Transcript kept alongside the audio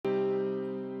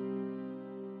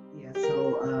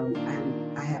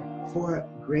I have 4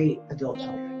 great adult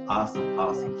children. Awesome.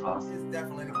 He's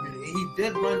definitely in the community. He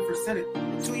did run for Senate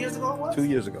 2 years ago, what? 2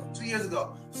 years ago. 2 years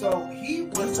ago. So he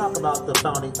was... Let's talk about the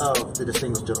founding of the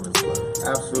Distinguished Gentlemen's Club.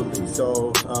 Absolutely.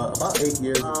 So about 8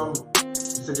 years ago. You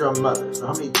said you're a mother. So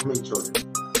how many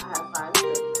children? I have 5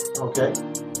 children. Okay.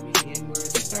 And where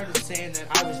they started saying that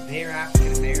I was their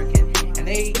African American, and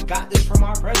they got this from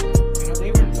our president. You know,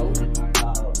 they were voted.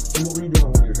 So what were you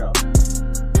doing when you were young?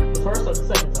 The first or the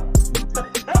second time?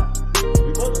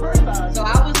 Before the first time. So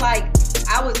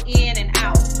I was in and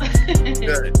out.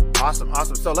 Good. Awesome.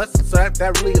 So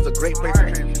that really is a great place to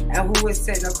transition. And who is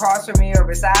sitting across from me or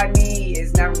beside me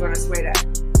is never going to sway that.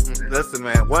 Listen,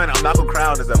 man. One, I'm not gonna cry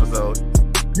on this episode.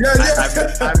 Yeah.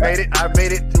 I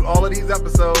made it through all of these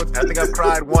episodes. I think I've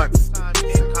cried once.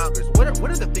 In Congress, what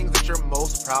are the things that you're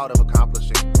most proud of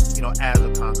accomplishing? You know, as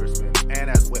a congressman and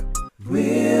as whip.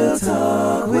 Real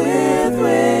Talk with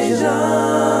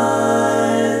Rajon.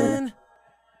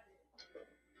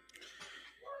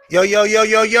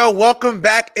 Yo. Welcome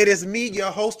back. It is me,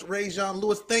 your host, Rajon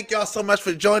Lewis. Thank y'all so much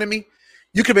for joining me.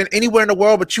 You could have been anywhere in the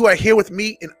world, but you are here with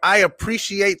me, and I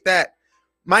appreciate that.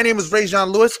 My name is Rajon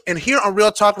Lewis, and here on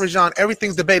Real Talk Rajon,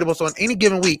 everything's debatable. So on any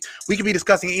given week, we could be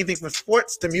discussing anything from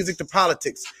sports to music to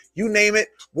politics. You name it,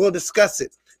 we'll discuss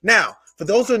it. Now, for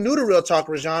those who are new to Real Talk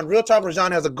Rajon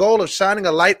has a goal of shining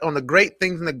a light on the great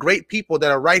things and the great people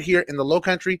that are right here in the Low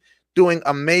Country doing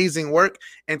amazing work.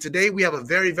 And today we have a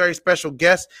very, very special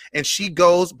guest, and she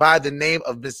goes by the name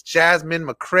of Miss Jasmine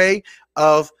McCray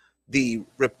of the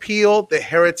Repeal the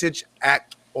Heritage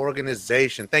Act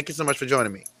organization. Thank you so much for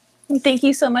joining me. Thank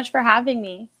you so much for having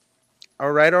me.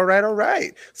 All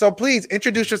right. So please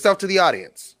introduce yourself to the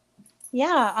audience.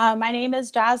 Yeah, my name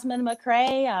is Jasmine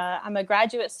McCray. I'm a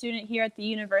graduate student here at the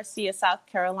University of South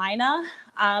Carolina,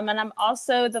 and I'm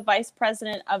also the vice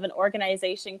president of an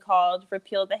organization called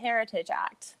Repeal the Heritage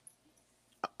Act.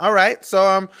 All right.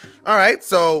 So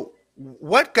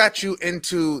what got you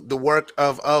into the work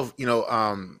of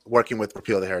working with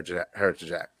Repeal the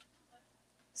Heritage Act?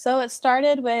 So it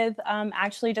started with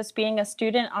actually just being a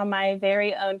student on my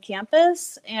very own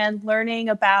campus and learning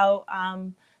about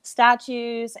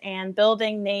statues and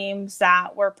building names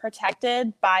that were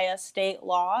protected by a state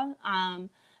law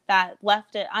that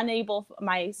left it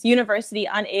my university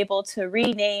unable to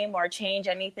rename or change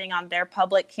anything on their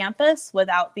public campus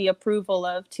without the approval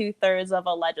of 2/3 of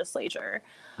a legislature.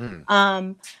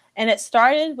 And it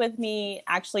started with me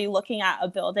actually looking at a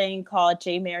building called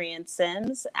J. Marion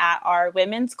Sims at our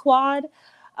women's quad,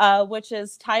 which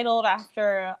is titled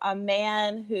after a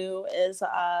man who is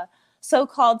a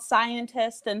so-called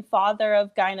scientist and father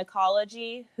of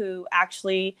gynecology who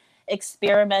actually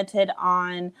experimented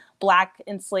on Black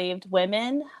enslaved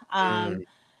women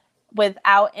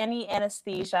without any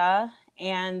anesthesia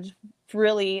and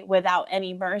really without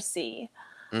any mercy.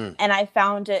 And I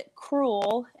found it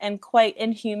cruel and quite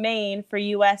inhumane for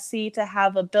USC to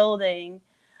have a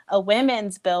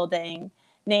women's building,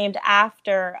 named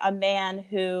after a man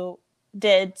who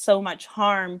did so much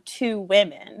harm to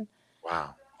women.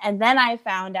 Wow. And then I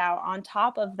found out on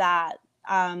top of that,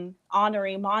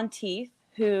 Honorée Monteith,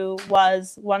 who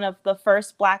was one of the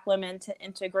first Black women to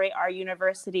integrate our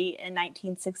university in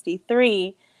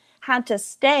 1963, had to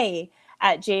stay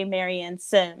at J. Marion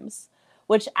Sims,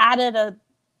 which added a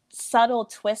subtle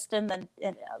twist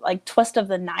twist of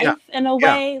the knife in a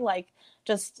way, like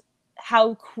just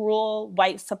how cruel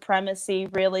white supremacy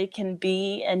really can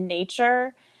be in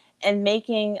nature, and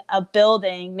making a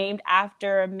building named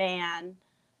after a man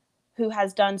who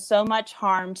has done so much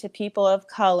harm to people of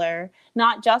color,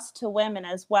 not just to women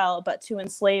as well, but to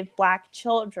enslaved Black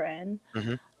children.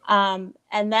 And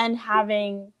then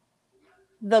having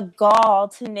the gall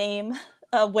to name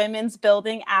a women's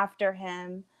building after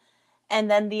him, and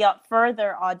then the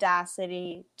further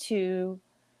audacity to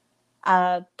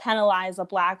penalize a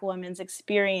Black woman's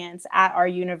experience at our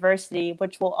university,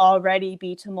 which will already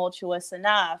be tumultuous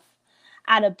enough,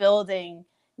 at a building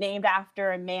named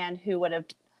after a man who would have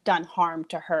done harm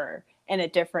to her in a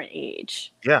different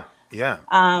age.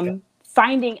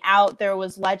 Finding out there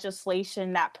was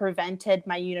legislation that prevented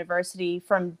my university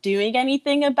from doing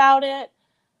anything about it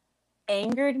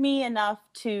angered me enough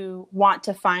to want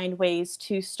to find ways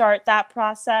to start that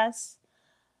process.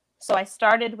 So I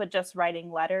started with just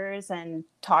writing letters and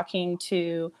talking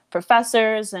to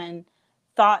professors, and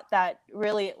thought that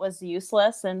really it was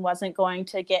useless and wasn't going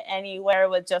to get anywhere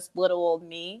with just little old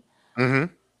me.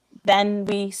 Then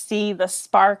we see the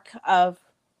spark of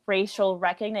racial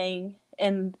reckoning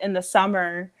in the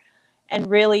summer, and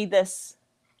really this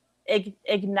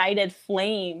ignited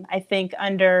flame, I think,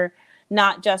 under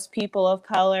not just people of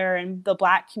color and the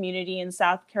Black community in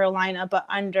South Carolina, but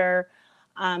under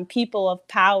people of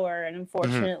power, and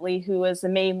unfortunately, who was a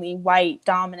mainly white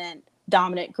dominant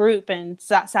group in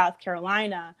South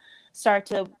Carolina, start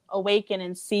to awaken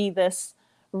and see this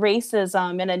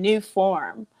racism in a new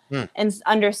form, and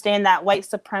understand that white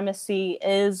supremacy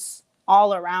is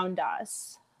all around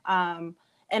us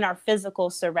in our physical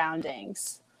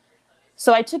surroundings.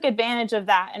 So I took advantage of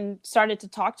that and started to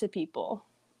talk to people.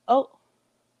 Oh,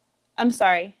 I'm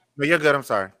sorry. No, you're good. I'm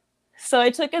sorry. So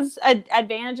I took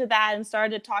advantage of that and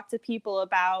started to talk to people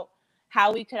about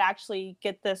how we could actually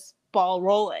get this ball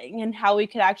rolling and how we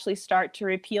could actually start to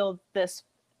repeal this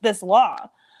law.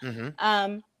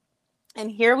 And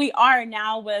here we are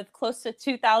now with close to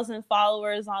 2,000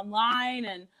 followers online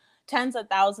and tens of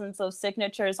thousands of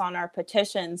signatures on our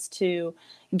petitions to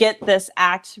get this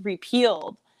act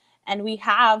repealed. And we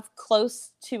have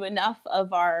close to enough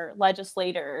of our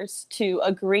legislators to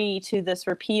agree to this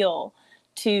repeal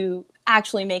to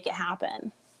actually make it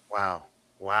happen.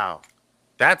 Wow.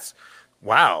 That's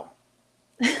wow.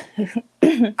 I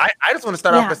just want to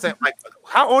start off by saying, like,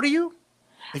 how old are you?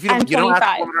 If you don't, you don't have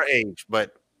to comment our age,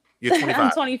 but you're 25.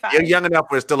 I'm 25. You're young enough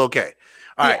where it's still okay.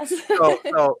 All right. Yes.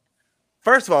 So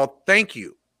first of all, thank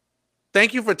you.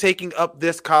 Thank you for taking up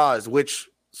this cause, which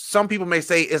some people may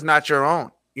say is not your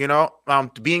own,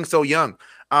 being so young.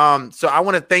 So I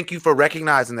want to thank you for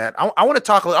recognizing that. I want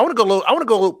to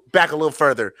go back a little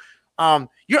further.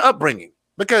 Your upbringing,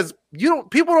 because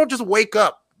people don't just wake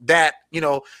up that,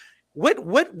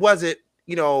 what was it,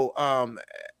 in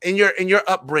your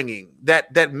upbringing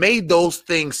that made those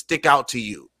things stick out to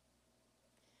you?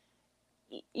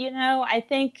 I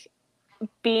think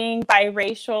being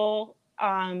biracial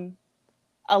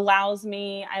allows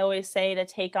me, I always say, to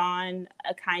take on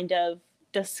a kind of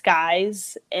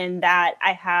disguise in that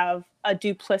I have a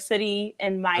duplicity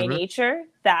in my nature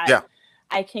that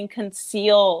I can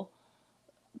conceal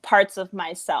parts of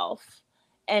myself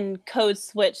and code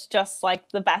switch just like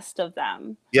the best of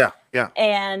them.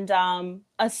 And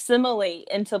assimilate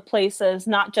into places,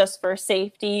 not just for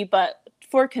safety, but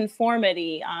for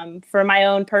conformity, for my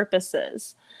own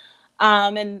purposes.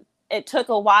 And it took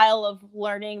a while of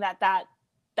learning that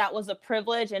was a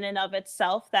privilege in and of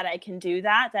itself, that I can do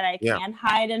that I can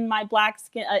hide in my Black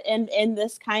skin, in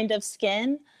this kind of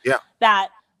skin, that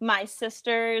my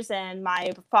sisters and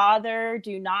my father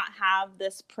do not have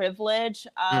this privilege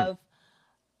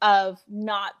of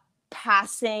not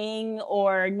passing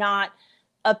or not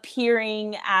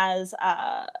appearing as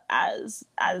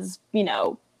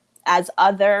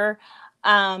other.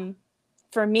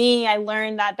 For me, I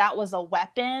learned that was a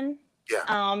weapon.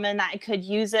 And I could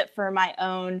use it for my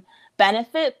own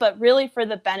benefit, but really for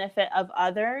the benefit of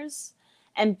others,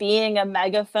 and being a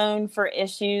megaphone for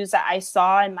issues that I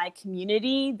saw in my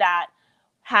community that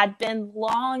had been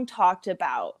long talked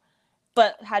about,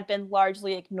 but had been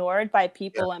largely ignored by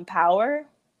people in power.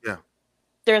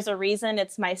 There's a reason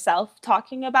it's myself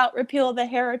talking about repeal of the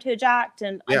Heritage Act,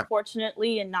 and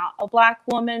unfortunately, and not a Black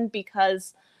woman,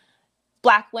 because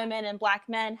Black women and Black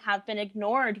men have been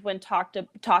ignored when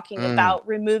talking about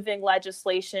removing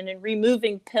legislation and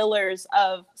removing pillars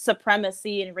of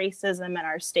supremacy and racism in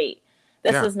our state.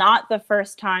 This is not the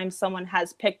first time someone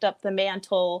has picked up the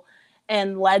mantle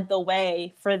and led the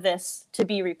way for this to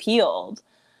be repealed.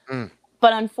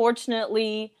 But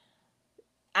unfortunately,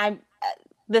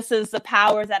 this is the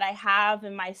power that I have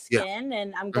in my skin,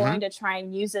 and I'm going to try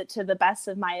and use it to the best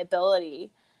of my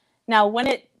ability. Now, when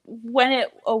it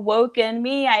awoke in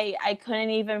me, I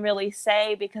couldn't even really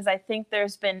say, because I think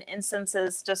there's been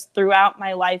instances just throughout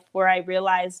my life where I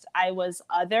realized I was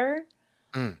other,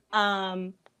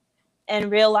 and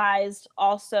realized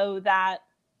also that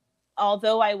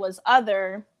although I was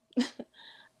other,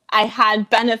 I had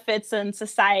benefits in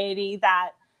society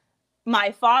that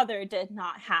my father did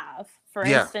not have. For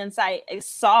instance, I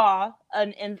saw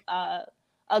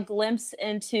a glimpse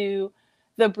into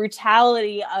the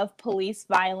brutality of police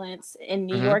violence in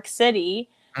New York City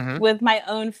with my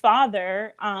own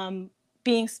father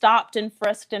being stopped and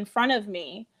frisked in front of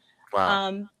me,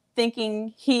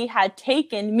 thinking he had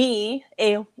taken me,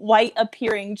 a white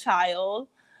appearing child,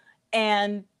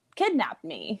 and kidnapped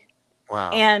me.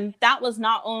 And that was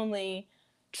not only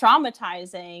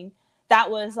traumatizing, that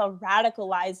was a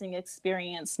radicalizing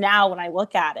experience now when I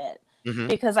look at it,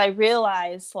 because I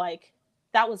realized, like,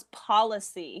 that was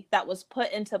policy that was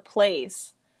put into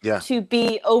place to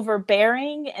be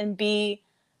overbearing and be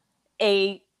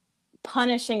a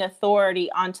punishing authority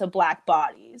onto Black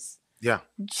bodies.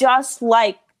 Just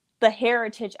like the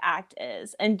Heritage Act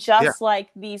is, and just like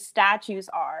these statues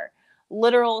are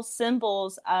literal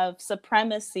symbols of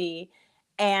supremacy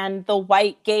and the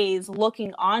white gaze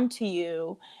looking onto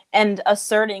you and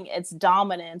asserting its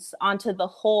dominance onto the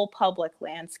whole public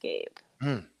landscape.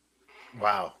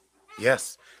 Wow.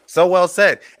 Yes. So well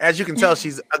said. As you can tell,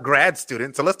 she's a grad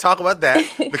student. So let's talk about that,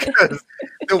 because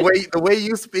the way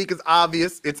you speak is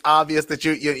obvious. It's obvious that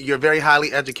you're very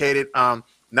highly educated.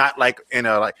 Not like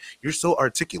like you're so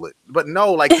articulate, but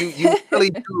no, like you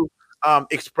really do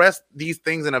express these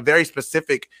things in a very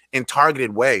specific and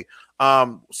targeted way.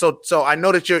 So I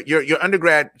know that your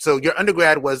undergrad. So your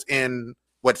undergrad was in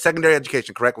what, secondary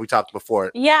education, correct? We talked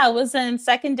before. Yeah, it was in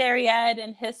secondary ed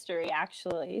and history,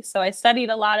 actually. So I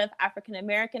studied a lot of African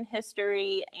American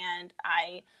history, and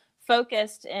I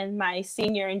focused in my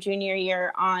senior and junior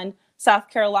year on South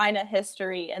Carolina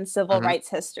history and civil rights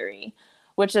history,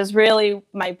 which is really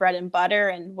my bread and butter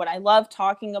and what I love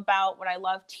talking about, what I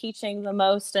love teaching the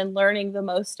most and learning the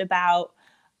most about.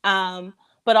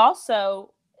 But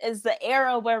also is the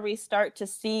era where we start to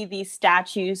see these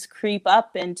statues creep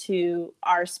up into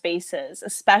our spaces,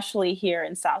 especially here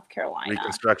in South Carolina.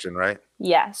 Reconstruction, right?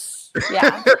 Yes.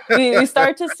 Yeah. we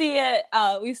start to see it.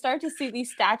 We start to see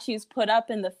these statues put up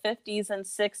in the 50s and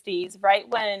 60s, right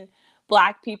when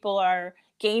Black people are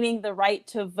gaining the right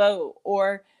to vote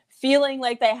or feeling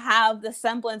like they have the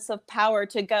semblance of power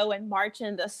to go and march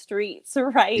in the streets,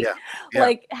 right? Yeah.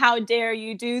 Like, how dare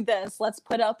you do this? Let's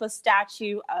put up a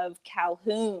statue of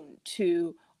Calhoun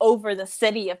over the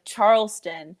city of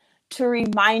Charleston to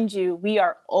remind you we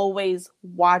are always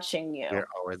watching you. We're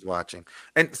always watching.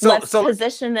 And so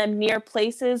position them near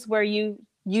places where you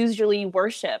usually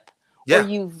worship Yeah. or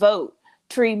you vote,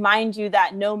 to remind you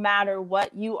that no matter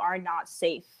what, you are not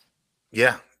safe.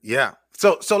 Yeah.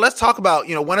 So let's talk about,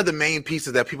 one of the main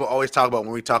pieces that people always talk about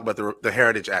when we talk about the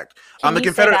Heritage Act. Can the you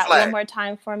Confederate say that flag. one more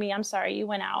time for me? I'm sorry, you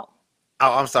went out.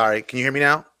 Oh, I'm sorry. Can you hear me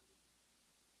now?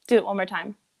 Do it one more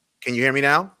time. Can you hear me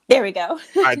now? There we go.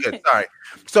 All right, good. Sorry.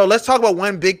 So let's talk about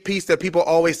one big piece that people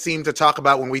always seem to talk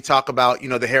about when we talk about,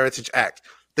 the Heritage Act,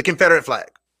 the Confederate flag.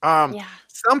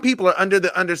 Some people are under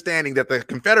the understanding that the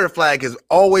Confederate flag has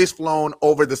always flown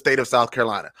over the state of South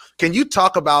Carolina. Can you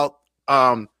talk about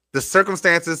the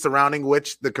circumstances surrounding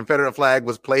which the Confederate flag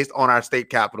was placed on our state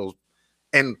capitals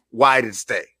and why did it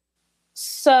stay?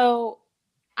 So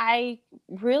I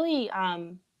really,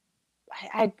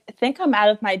 I think I'm out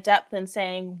of my depth in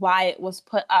saying why it was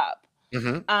put up.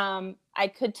 I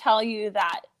could tell you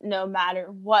that no matter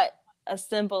what, a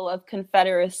symbol of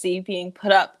Confederacy being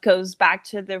put up goes back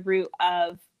to the root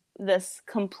of this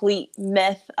complete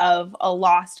myth of a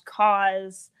lost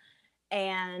cause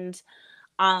and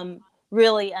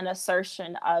really an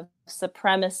assertion of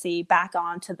supremacy back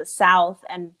onto the South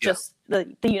and just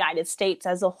the United States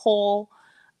as a whole.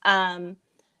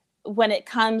 When it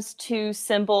comes to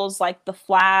symbols like the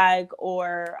flag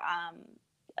or,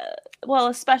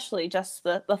 especially just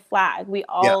the flag, we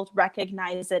all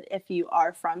recognize it. If you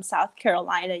are from South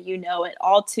Carolina, you know it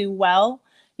all too well.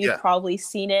 You've probably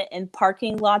seen it in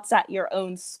parking lots at your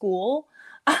own school.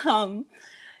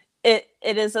 It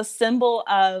is a symbol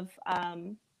of,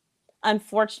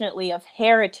 unfortunately, of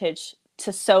heritage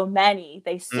to so many.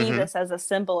 They see this as a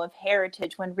symbol of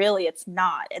heritage when really it's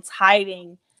not. It's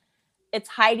hiding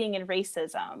in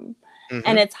racism,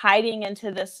 and it's hiding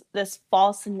into this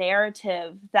false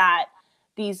narrative that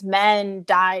these men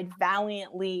died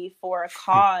valiantly for a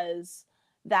cause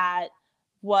that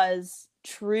was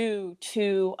true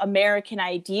to American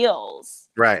ideals.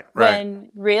 Right. When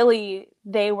really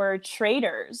they were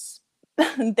traitors.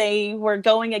 They were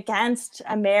going against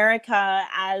America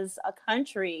as a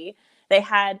country. They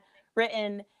had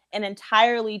written an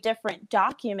entirely different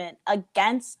document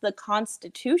against the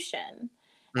Constitution.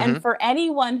 And for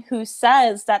anyone who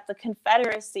says that the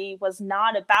Confederacy was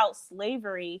not about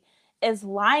slavery is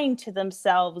lying to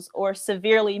themselves or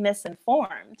severely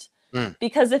misinformed.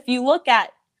 Because if you look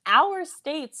at our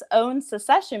state's own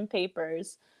secession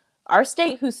papers, our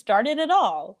state who started it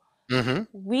all,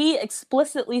 we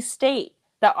explicitly state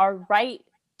that our right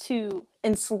to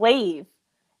enslave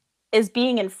is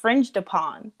being infringed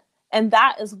upon. And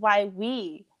that is why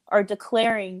we are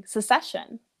declaring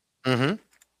secession,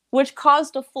 which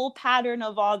caused a full pattern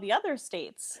of all the other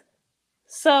states.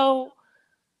 So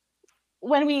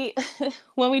when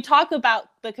we talk about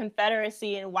the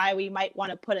Confederacy and why we might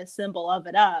want to put a symbol of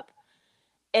it up,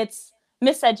 it's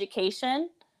miseducation.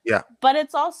 Yeah. But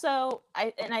it's also,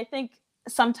 I think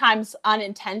sometimes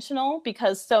unintentional,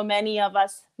 because so many of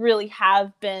us really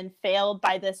have been failed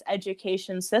by this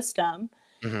education system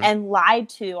and lied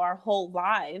to our whole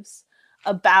lives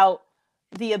about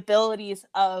the abilities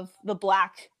of a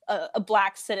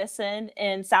Black citizen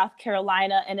in South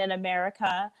Carolina and in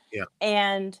America,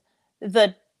 and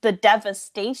the the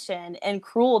devastation and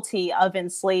cruelty of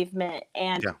enslavement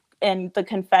and the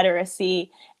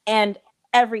Confederacy and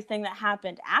everything that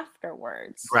happened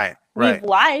afterwards. Right. We've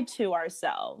lied to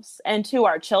ourselves and to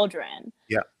our children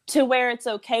to where it's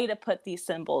okay to put these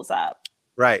symbols up.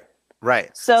 Right.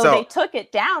 So they took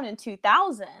it down in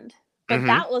 2000, but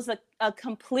that was a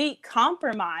complete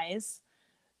compromise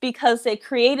because they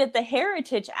created the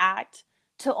Heritage Act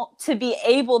to be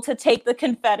able to take the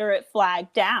Confederate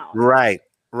flag down. Right.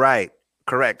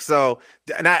 Correct. So,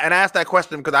 and I asked that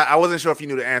question because I wasn't sure if you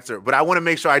knew the answer, but I want to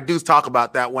make sure I do talk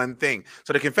about that one thing.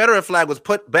 So the Confederate flag was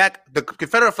put back. The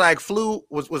Confederate flag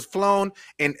was flown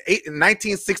in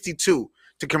 1962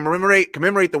 to commemorate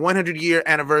the 100-year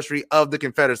anniversary of the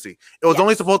Confederacy. It was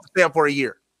only supposed to stay up for a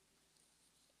year.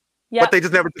 But they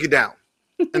just never took it down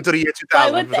until the year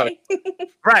 2000. Why would they?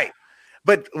 Right.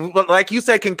 But like you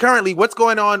said, concurrently, what's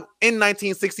going on in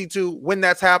 1962 when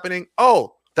that's happening?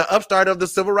 Oh, the upstart of the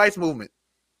civil rights movement.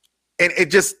 And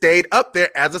it just stayed up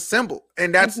there as a symbol.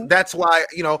 And that's why,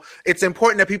 you know, it's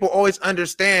important that people always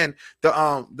understand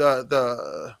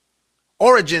the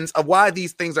origins of why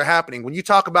these things are happening. When you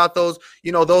talk about those,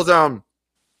 you know,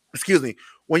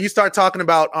 when you start talking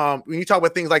about when you talk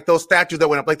about things like those statues that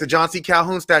went up, like the John C.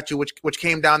 Calhoun statue, which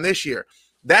came down this year,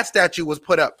 that statue was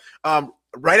put up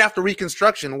right after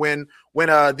Reconstruction when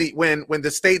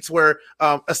the states were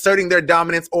asserting their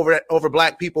dominance over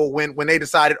Black people when they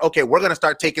decided, okay, we're going to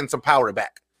start taking some power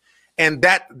back. And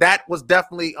that was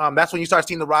definitely that's when you start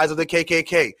seeing the rise of the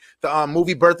KKK. The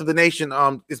movie Birth of the Nation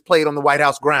is played on the White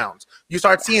House grounds. You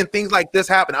start seeing things like this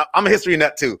happen. I'm a history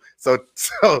nut too, so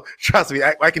trust me,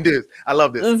 I can do this. I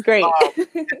love this. This is great.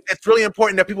 It's really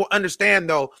important that people understand,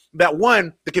 though, that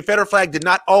one, the Confederate flag did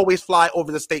not always fly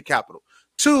over the state capitol.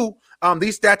 Two,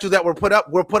 these statues that were put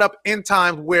up in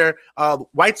times where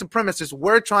white supremacists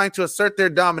were trying to assert their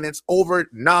dominance over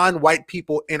non-white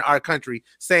people in our country,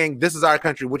 saying this is our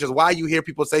country, which is why you hear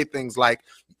people say things like,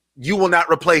 "You will not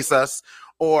replace us,"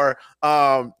 or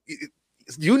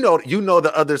you know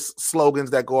the other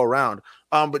slogans that go around.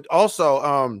 But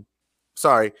also,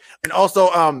 the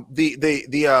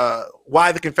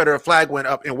why the Confederate flag went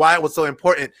up and why it was so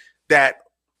important that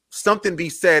something be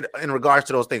said in regards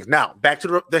to those things. Now, back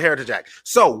to the Heritage Act.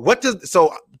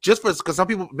 Because some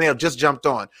people may have just jumped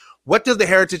on, what does the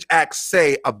Heritage Act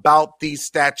say about these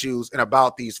statues and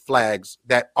about these flags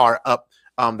that are up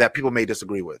that people may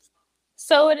disagree with?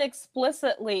 So it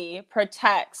explicitly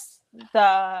protects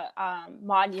the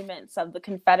monuments of the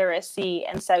Confederacy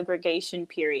and segregation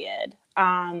period,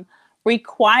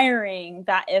 requiring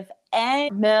that if any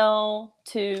mill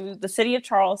to the city of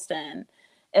Charleston,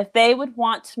 if they would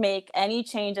want to make any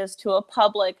changes to a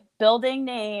public building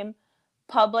name,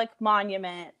 public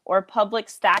monument, or public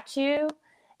statue,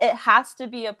 it has to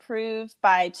be approved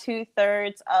by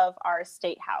 2/3 of our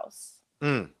state house,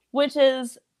 which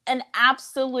is an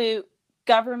absolute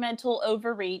governmental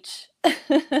overreach,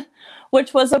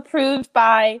 which was approved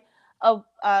by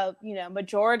a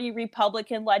majority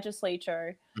Republican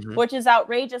legislature, which is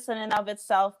outrageous in and of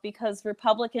itself because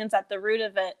Republicans at the root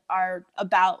of it are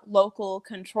about local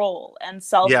control and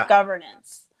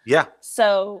self-governance. Yeah.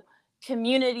 So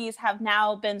communities have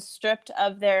now been stripped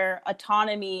of their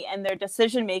autonomy and their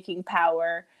decision-making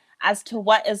power as to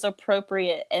what is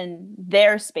appropriate in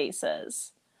their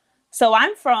spaces. So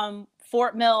I'm from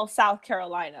Fort Mill, South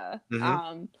Carolina.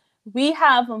 We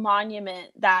have a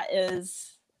monument that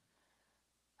is...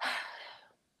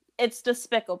 it's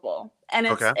despicable, and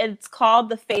it's called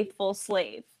the Faithful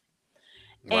Slave.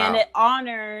 Wow. And it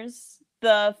honors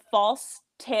the false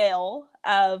tale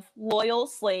of loyal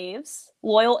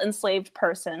enslaved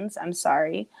persons,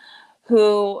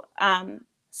 who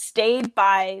stayed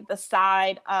by the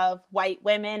side of white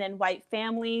women and white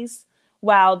families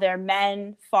while their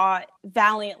men fought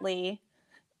valiantly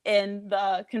in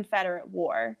the Confederate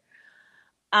War.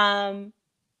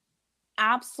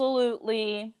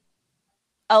 Absolutely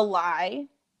a lie.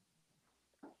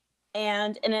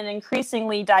 And in an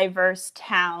increasingly diverse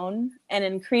town, an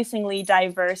increasingly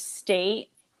diverse state,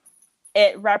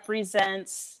 it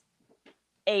represents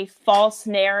a false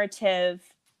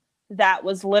narrative that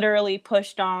was literally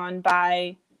pushed on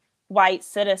by white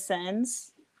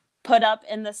citizens, put up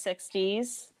in the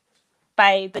 60s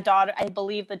by the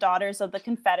Daughters of the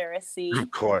Confederacy.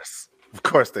 Of course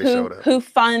they showed up. Who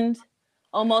fund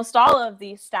almost all of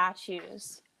these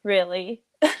statues, really,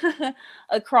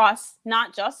 across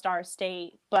not just our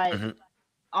state, but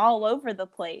all over the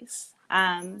place,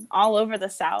 all over the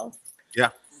South. Yeah.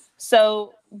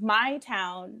 So my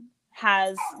town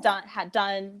had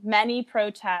done many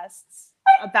protests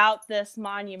about this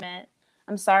monument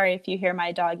I'm sorry if you hear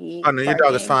my doggy. Oh no, your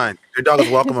dog is barking. fine. Your dog is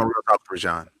welcome on Real Talk with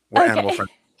Rajon. We're animal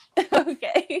friendly.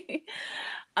 Okay.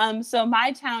 So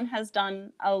my town has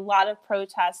done a lot of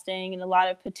protesting and a lot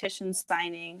of petition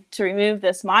signing to remove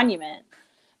this monument.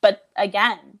 But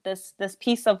again, this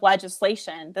piece of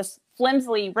legislation, this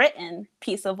flimsily written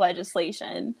piece of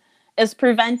legislation, is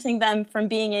preventing them from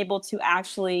being able to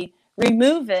actually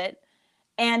remove it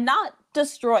and not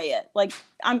destroy it. Like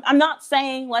I'm not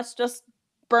saying let's just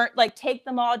take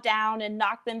them all down and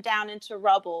knock them down into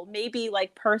rubble. Maybe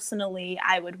like personally,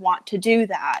 I would want to do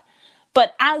that.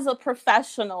 But as a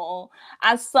professional,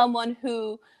 as someone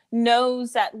who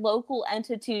knows that local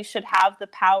entities should have the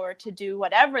power to do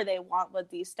whatever they want with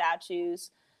these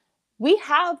statues, we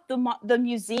have the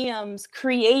museums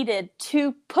created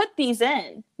to put these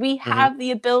in. We have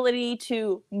the ability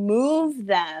to move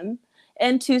them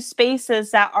into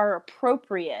spaces that are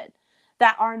appropriate,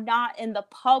 that are not in the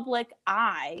public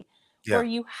eye, where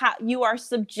you are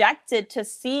subjected to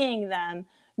seeing them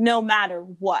no matter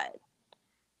what.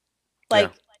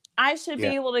 Like, I should be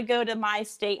able to go to my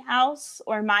state house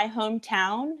or my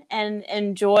hometown and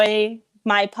enjoy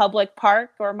my public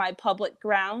park or my public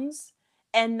grounds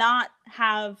and not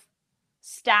have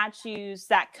statues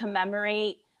that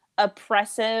commemorate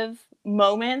oppressive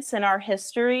moments in our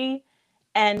history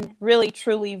and really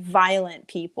truly violent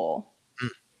people.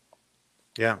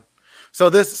 Yeah. So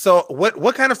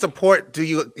what kind of support do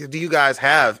you guys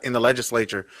have in the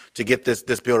legislature to get this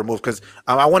bill removed? Because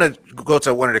I want to go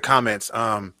to one of the comments.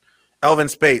 Elvin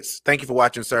Spates, thank you for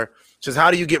watching, sir. Says,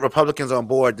 how do you get Republicans on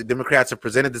board? The Democrats have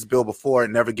presented this bill before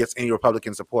and never gets any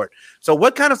Republican support. So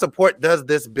what kind of support does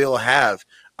this bill have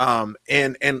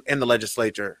in the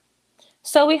legislature?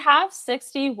 So we have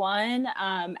 61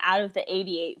 out of the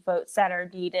 88 votes that are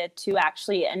needed to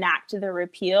actually enact the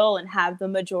repeal and have the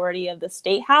majority of the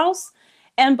state house.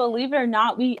 And believe it or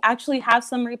not, we actually have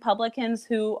some Republicans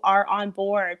who are on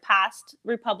board, past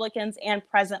Republicans and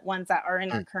present ones that are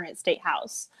in our current state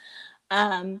house.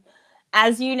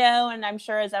 As you know, and I'm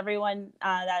sure as everyone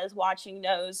that is watching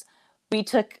knows, we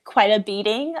took quite a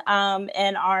beating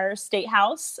in our state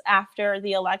house after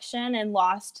the election and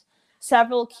lost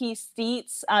several key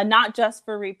seats, not just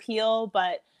for repeal,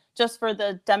 but just for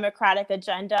the Democratic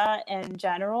agenda in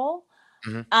general.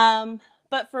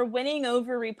 But for winning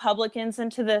over Republicans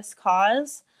into this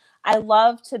cause, I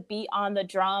love to beat on the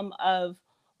drum of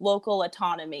local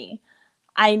autonomy.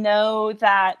 I know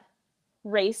that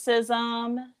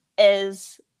racism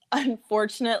is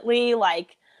unfortunately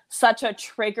like such a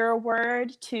trigger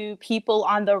word to people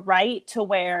on the right, to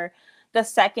where the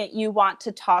second you want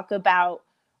to talk about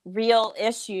real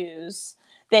issues,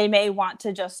 they may want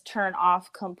to just turn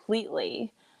off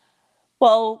completely.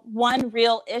 Well, one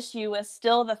real issue is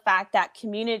still the fact that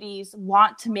communities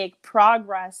want to make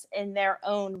progress in their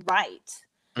own right.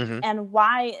 And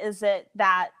why is it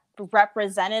that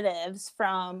representatives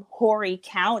from Horry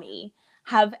County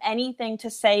have anything to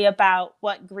say about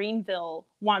what Greenville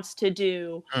wants to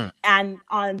do and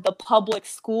on the public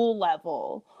school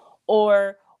level?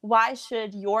 Or why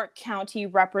should York County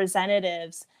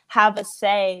representatives have a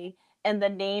say in the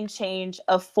name change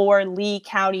of 4 Lee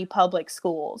County public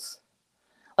schools?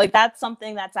 Like, that's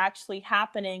something that's actually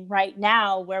happening right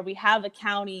now, where we have a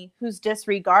county who's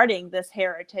disregarding this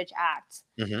Heritage Act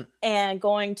and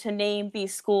going to name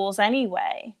these schools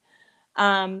anyway.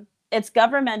 It's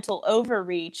governmental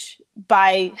overreach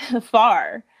by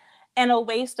far and a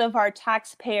waste of our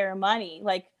taxpayer money.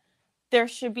 Like, there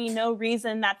should be no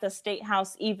reason that the State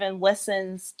House even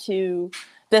listens to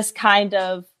this kind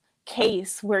of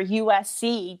case where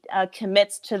USC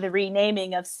commits to the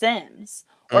renaming of Sims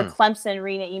or Clemson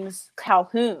renames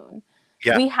Calhoun.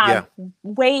 We have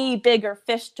way bigger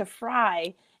fish to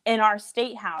fry in our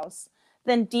State House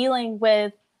than dealing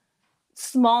with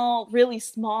really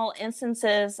small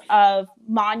instances of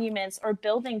monuments or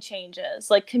building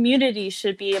changes. Like, communities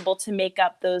should be able to make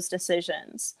up those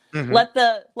decisions. Let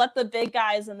the big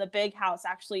guys in the big house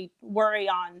actually worry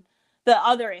on the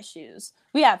other issues.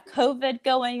 We have COVID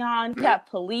going on. We have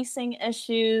policing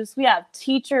issues. We have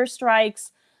teacher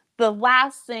strikes. The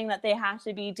last thing that they have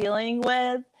to be dealing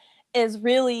with is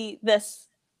really this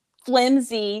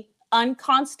flimsy,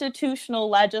 unconstitutional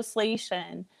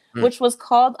legislation, which was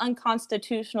called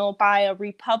unconstitutional by a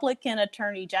Republican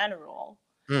attorney general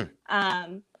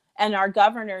and our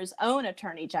governor's own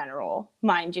attorney general,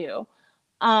 mind you,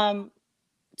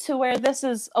 to where this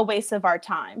is a waste of our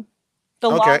time. The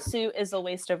lawsuit is a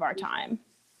waste of our time.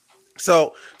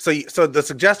 So the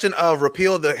suggestion of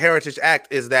repeal the Heritage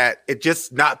Act is that it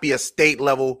just not be a state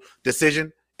level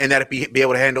decision and that it be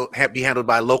able to be handled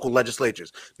by local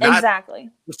legislatures. Exactly.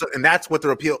 And that's what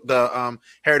the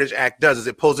Heritage Act does, is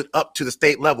it pulls it up to the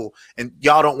state level, and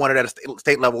y'all don't want it at a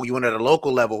state level, you want it at a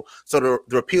local level. So the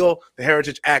repeal the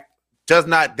Heritage Act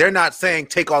they're not saying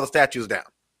take all the statues down.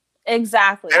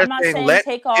 Exactly. They're I'm not saying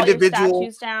take all your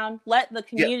statues down. Let the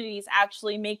communities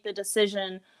actually make the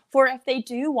decision for if they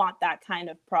do want that kind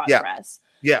of progress.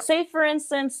 Yeah. Say, for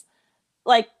instance,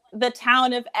 like the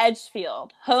town of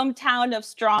Edgefield, hometown of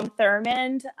Strom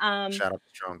Thurmond. Shout out to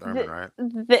Strom Thurmond,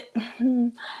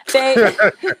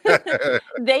 right?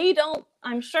 They don't,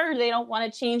 I'm sure they don't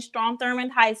want to change Strom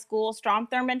Thurmond High School, Strom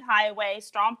Thurmond Highway,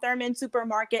 Strom Thurmond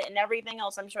Supermarket, and everything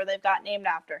else I'm sure they've got named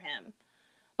after him.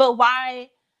 But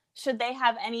why should they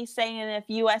have any say in if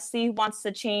USC wants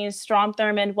to change Strom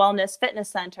Thurmond Wellness Fitness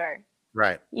Center?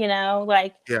 Right. You know,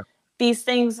 like these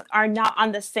things are not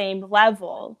on the same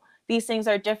level. These things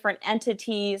are different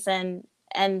entities, and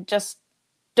just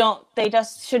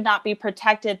should not be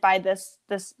protected by this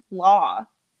law.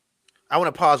 I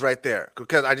want to pause right there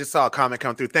because I just saw a comment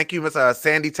come through. Thank you, Miss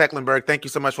Sandy Tecklenburg. Thank you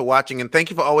so much for watching, and thank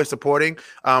you for always supporting.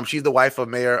 She's the wife of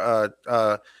Mayor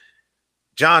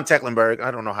John Tecklenburg.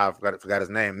 I don't know how I forgot his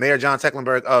name. Mayor John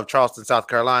Tecklenburg of Charleston, South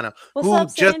Carolina, who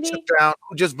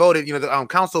just voted. You know, the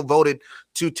council voted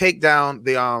to take down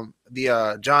the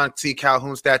John C.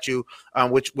 Calhoun statue,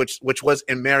 which was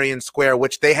in Marion Square,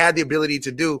 which they had the ability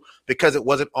to do because it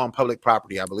wasn't on public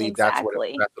property. I believe that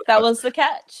was the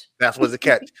catch. That was the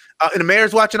catch. And the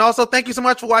mayor's watching also. Thank you so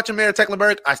much for watching, Mayor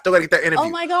Tecklenburg. I still got to get that interview. Oh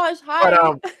my gosh,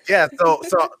 hi. But, yeah, so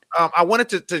I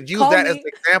wanted to use that as an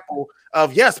example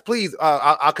of, yes, please,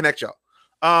 I'll connect y'all.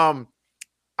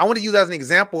 I want to use that as an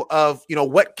example of, you know,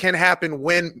 what can happen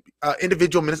when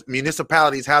individual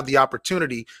municipalities have the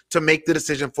opportunity to make the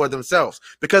decision for themselves.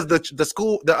 Because the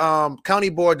school, the county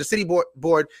board, the city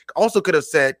board also could have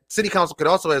said, city council could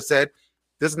also have said,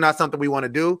 this is not something we want to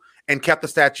do, and kept the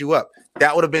statue up.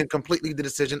 That would have been completely the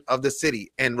decision of the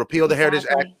city. And repeal the Heritage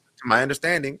Act, to my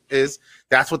understanding, is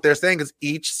that's what they're saying, is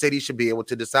each city should be able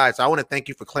to decide. So I want to thank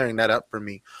you for clearing that up for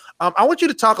me. I want you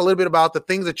to talk a little bit about the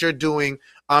things that you're doing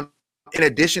in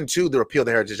addition to the repeal of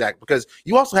the Heritage Act, because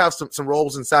you also have some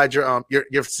roles inside your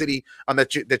city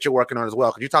that you're working on as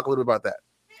well. Could you talk a little bit about that?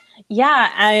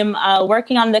 Yeah, I'm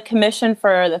working on the Commission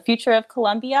for the Future of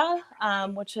Columbia,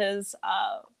 which is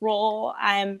a role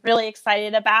I'm really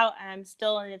excited about. I'm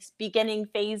still in its beginning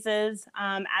phases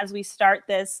as we start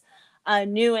this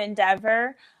new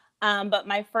endeavor. But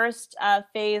my first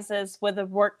phase is with a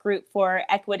work group for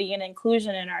equity and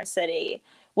inclusion in our city,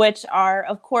 which are,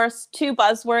 of course, two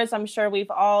buzzwords I'm sure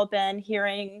we've all been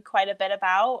hearing quite a bit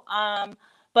about,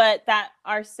 but that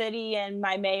our city and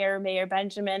my Mayor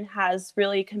Benjamin, has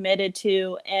really committed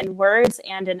to in words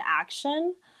and in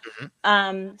action.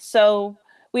 Mm-hmm. So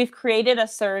we've created a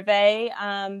survey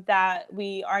that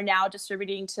we are now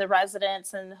distributing to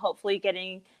residents, and hopefully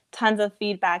getting tons of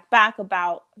feedback back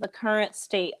about the current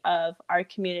state of our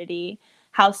community,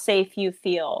 how safe you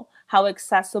feel, how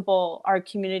accessible our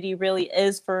community really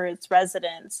is for its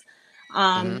residents,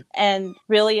 and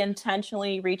really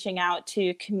intentionally reaching out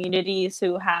to communities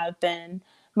who have been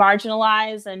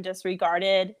marginalized and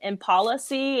disregarded in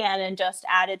policy and in just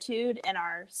attitude in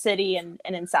our city and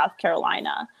in South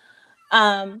Carolina.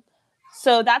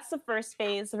 So that's the first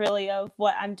phase, really, of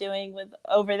what I'm doing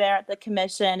over there at the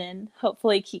commission, and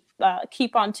hopefully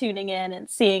keep on tuning in and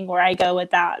seeing where I go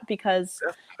with that, because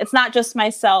it's not just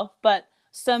myself, but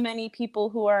so many people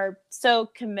who are so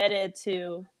committed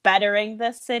to bettering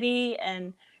this city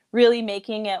and really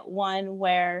making it one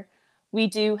where we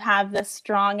do have this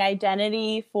strong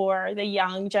identity for the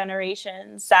young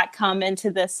generations that come into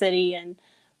the city and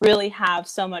really have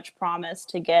so much promise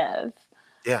to give.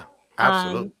 Yeah,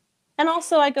 absolutely. And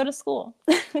also, I go to school.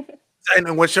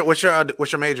 And what's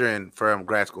your major in for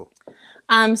grad school?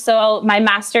 So my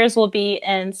master's will be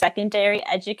in secondary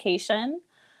education.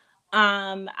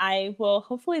 I will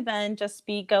hopefully then just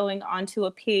be going on to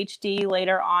a PhD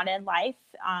later on in life.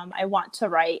 I want to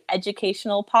write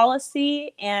educational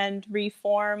policy and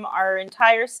reform our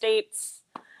entire state's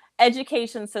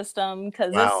education system,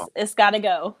 because it's got to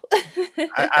go.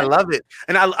 I love it.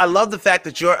 And I love the fact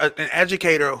that you're an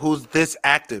educator who's this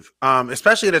active,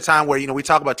 especially at a time where, you know, we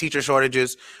talk about teacher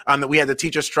shortages, that we had the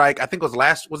teacher strike. I think was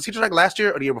the teacher strike last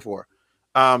year or the year before?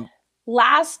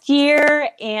 Last year,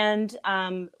 and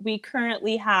we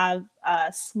currently have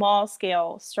small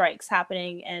scale strikes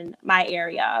happening in my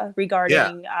area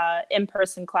regarding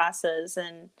in-person classes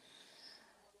and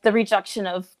the rejection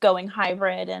of going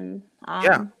hybrid and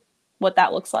what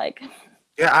that looks like.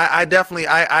 Yeah, I definitely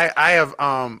I've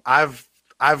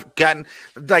gotten,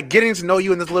 like, getting to know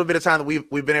you in this little bit of time that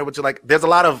we've been able to, like, there's a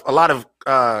lot of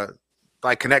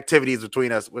like connectivities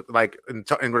between us with like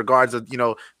in regards of, you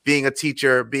know, being a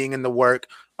teacher, being in the work,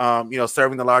 you know,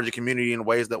 serving the larger community in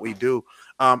ways that we do.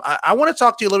 I want to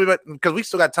talk to you a little bit because we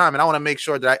still got time, and I want to make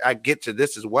sure that I get to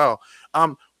this as well.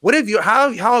 What have you,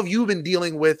 how have you been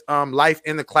dealing with life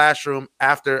in the classroom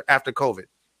after COVID?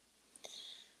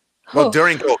 Well,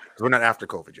 during COVID, 'cause we're not after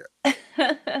COVID yet.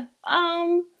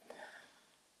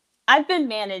 I've been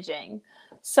managing.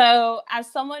 So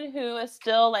as someone who is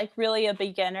still like really a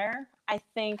beginner, I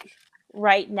think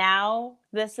right now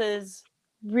this is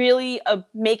really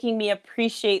making me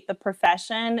appreciate the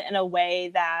profession in a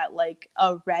way that like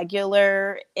a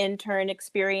regular intern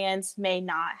experience may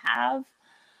not have.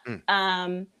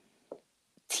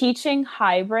 Teaching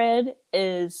hybrid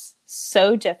is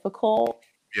so difficult.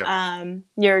 Yeah.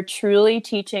 You're truly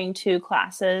teaching 2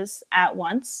 classes at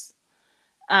once.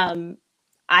 I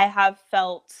have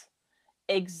felt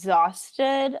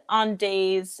exhausted on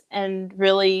days and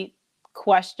really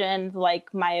questioned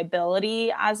like my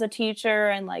ability as a teacher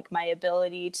and like my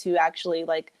ability to actually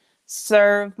like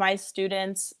serve my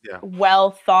students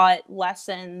well thought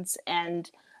lessons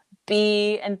and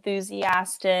be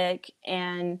enthusiastic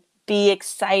and be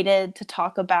excited to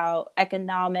talk about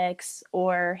economics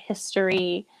or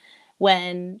history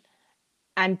when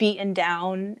I'm beaten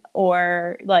down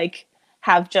or like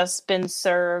have just been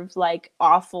served like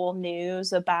awful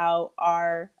news about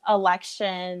our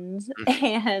elections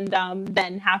and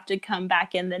then have to come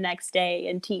back in the next day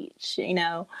and teach, you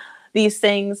know, these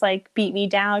things like beat me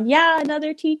down. Yeah,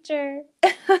 another teacher.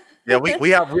 Yeah,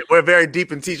 we're very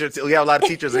deep in teachers. We have a lot of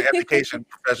teachers and education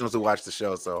professionals who watch the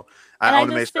show. So I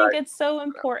just think it's so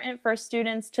important for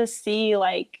students to see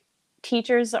like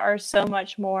teachers are so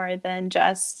much more than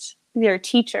just your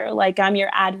teacher. Like I'm your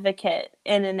advocate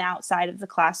in and outside of the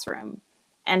classroom.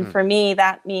 And for me,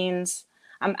 that means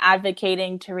I'm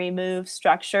advocating to remove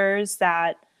structures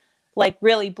that like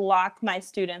really block my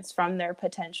students from their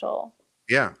potential.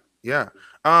 Yeah. Yeah.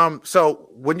 So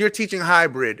when you're teaching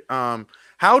hybrid,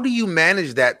 how do you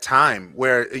manage that time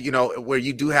where, you know, where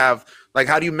you do have, like,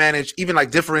 how do you manage even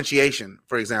like differentiation,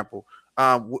 for example,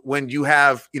 when you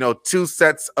have, you know, 2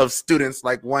 sets of students,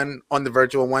 like one on the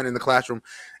virtual, one in the classroom?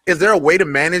 Is there a way to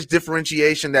manage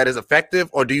differentiation that is effective,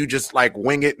 or do you just like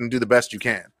wing it and do the best you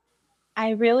can?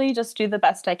 I really just do the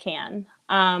best I can.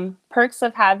 Perks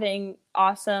of having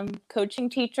awesome coaching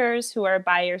teachers who are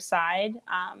by your side.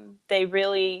 They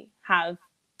really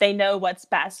they know what's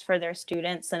best for their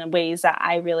students in ways that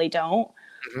I really don't.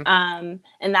 And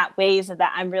that ways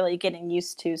that I'm really getting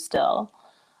used to still.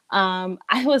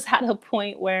 I was at a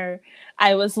point where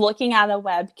I was looking at a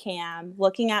webcam,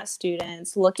 looking at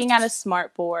students, looking at a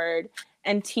smart board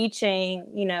and teaching,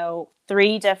 you know,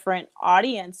 3 different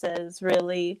audiences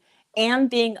really, and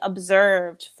being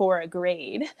observed for a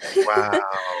grade. Wow.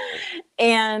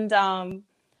 And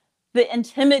the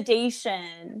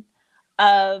intimidation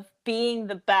of being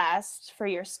the best for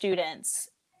your students,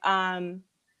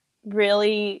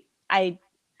 really, I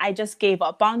just gave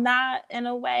up on that in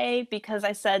a way because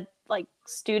I said, like,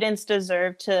 students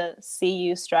deserve to see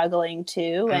you struggling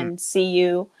too and see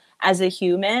you as a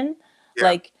human. Yeah.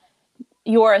 Like,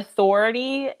 your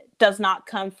authority does not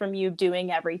come from you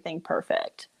doing everything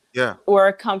perfect. Yeah.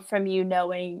 Or come from you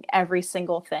knowing every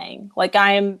single thing. Like,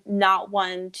 I am not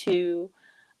one to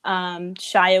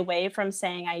shy away from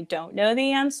saying I don't know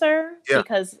the answer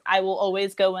because I will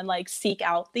always go and like seek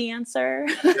out the answer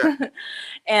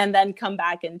and then come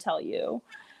back and tell you.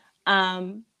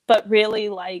 But really,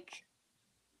 like,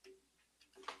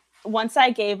 once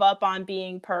I gave up on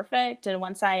being perfect and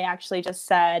once I actually just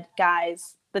said,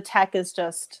 guys, the tech is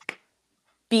just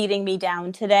beating me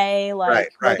down today.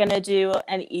 Like, we're going to do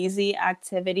an easy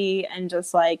activity and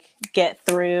just like get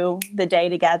through the day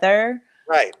together.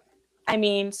 Right. I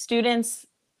mean, students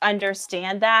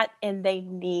understand that and they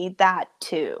need that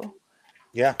too.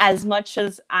 Yeah. As much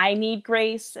as I need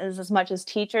grace, as much as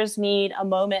teachers need a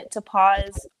moment to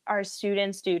pause, our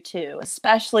students do too,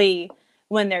 especially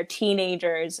when they're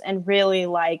teenagers and really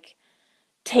like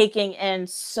taking in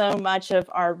so much of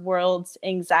our world's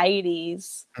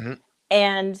anxieties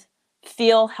and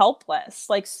feel helpless.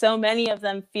 Like, so many of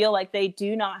them feel like they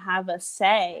do not have a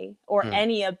say or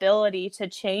any ability to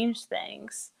change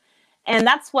things. And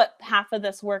that's what half of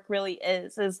this work really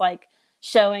is like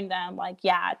showing them, like,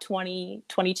 yeah, 20,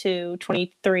 22,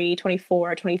 23,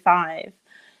 24, 25,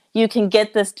 you can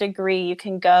get this degree, you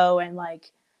can go and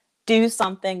like do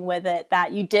something with it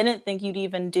that you didn't think you'd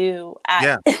even do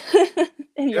at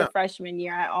in your freshman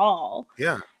year at all.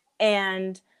 Yeah.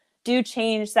 And do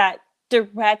change that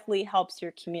directly helps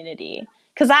your community.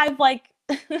 Because I've like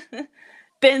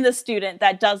been the student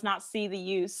that does not see the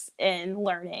use in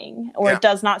learning or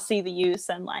does not see the use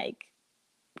in like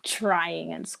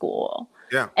trying in school.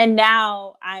 Yeah. And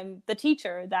now I'm the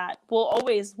teacher that will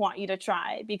always want you to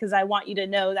try, because I want you to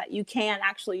know that you can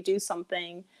actually do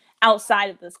something outside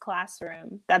of this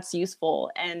classroom that's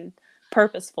useful and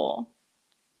purposeful.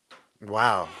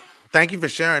 Wow. Thank you for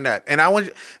sharing that. And I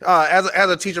want, as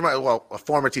a teacher, well, a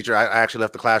former teacher, I actually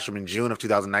left the classroom in June of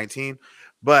 2019.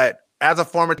 But as a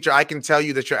former teacher, I can tell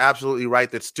you that you're absolutely right,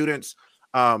 that students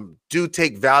do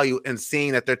take value in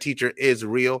seeing that their teacher is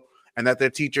real and that their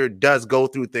teacher does go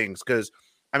through things. Because,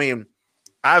 I mean,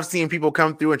 I've seen people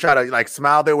come through and try to like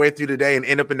smile their way through the day and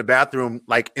end up in the bathroom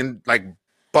like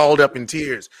balled up in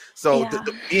tears. So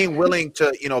being willing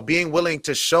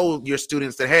to show your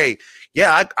students that, hey,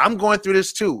 I'm going through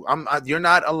this too. You're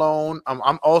not alone.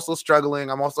 I'm also struggling.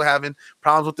 I'm also having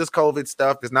problems with this COVID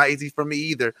stuff. It's not easy for me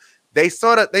either. They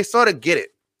sort of get it.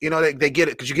 You know, they get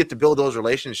it because you get to build those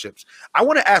relationships. I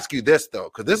want to ask you this though,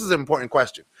 because this is an important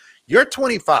question. You're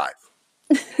 25.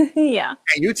 Yeah.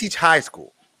 And you teach high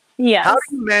school. Yeah. How do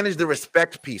you manage the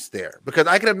respect piece there? Because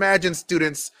I can imagine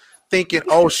students thinking,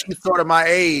 "Oh, she's sort of my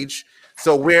age,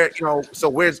 so we're just alike."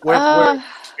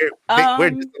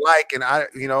 And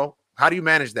how do you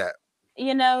manage that?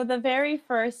 You know, the very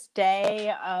first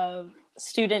day of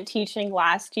student teaching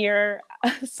last year,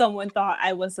 someone thought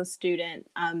I was a student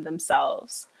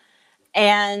themselves,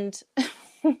 and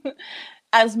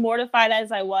as mortified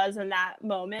as I was in that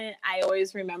moment, I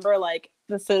always remember like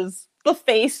this is the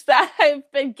face that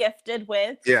I've been gifted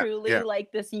with,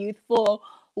 like this youthful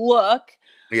look.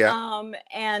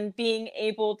 And being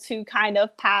able to kind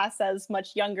of pass as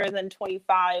much younger than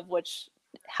 25, which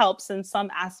helps in some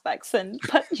aspects,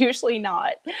 but usually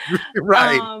not.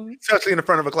 Right. Especially in the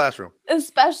front of a classroom.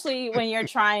 Especially when you're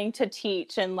trying to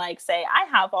teach and like say, I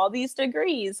have all these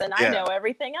degrees and I know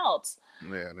everything else.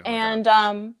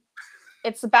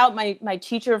 It's about my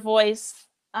teacher voice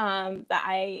that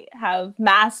I have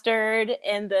mastered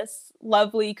in this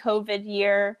lovely COVID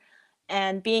year,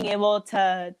 and being able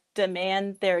to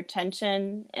demand their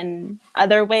attention in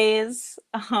other ways,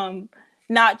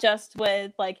 not just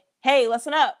with like, hey,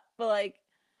 listen up, but like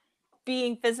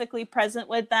being physically present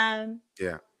with them,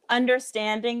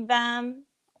 understanding them,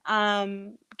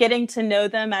 getting to know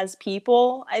them as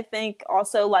people, I think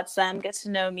also lets them get to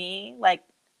know me. Like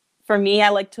for me, I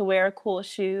like to wear cool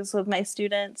shoes with my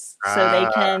students so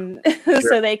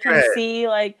they can see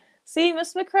like, see,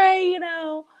 Miss McCray, you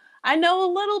know, I know a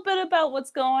little bit about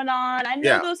what's going on. I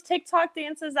know those TikTok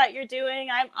dances that you're doing.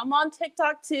 I'm on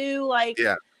TikTok too. Like,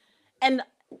 and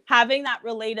having that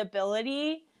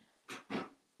relatability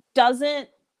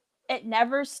it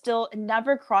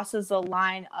never crosses the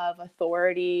line of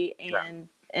authority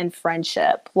and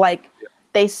friendship. Like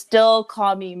they still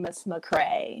call me Miss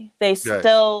McCray. They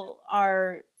still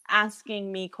are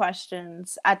asking me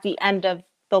questions at the end of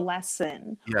the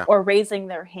lesson or raising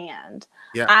their hand.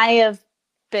 I have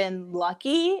been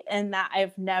lucky in that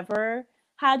I've never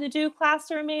had to do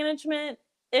classroom management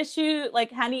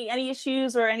any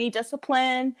issues or any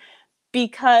discipline,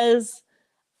 because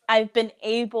I've been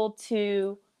able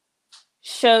to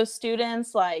show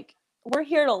students like we're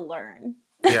here to learn.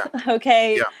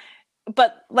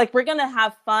 But like we're gonna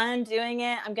have fun doing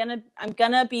it. I'm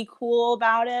gonna be cool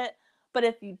about it. But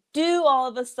if you do all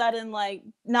of a sudden like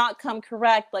not come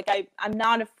correct, like I'm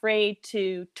not afraid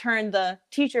to turn the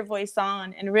teacher voice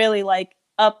on and really like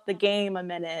up the game a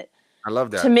minute. I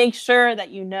love that. To make sure that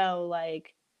you know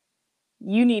like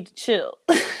you need to chill.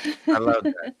 I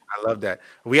love that.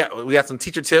 We got some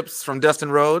teacher tips from Dustin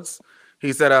Rhodes.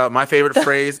 He said, my favorite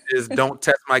phrase is "Don't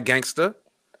test my gangster."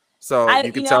 So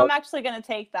you can tell. I'm actually going to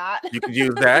take that. You can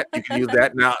use that.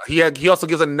 Now he also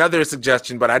gives another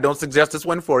suggestion, but I don't suggest this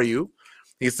one for you.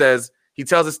 He says he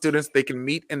tells the students they can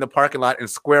meet in the parking lot and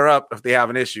square up if they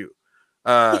have an issue.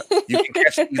 You can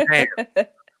catch these hands.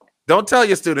 Don't tell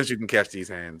your students you can catch these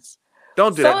hands.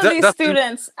 Don't do that. Some of these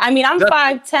students, I mean, I'm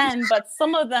 5'10", but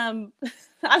some of them,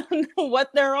 I don't know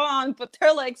what they're on, but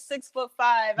they're like 6'5".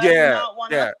 I do not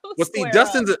want to. Well, see,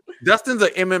 Dustin's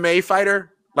an MMA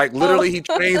fighter. Like literally, he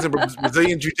trains in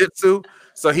Brazilian jiu-jitsu.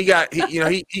 So he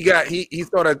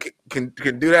sort of can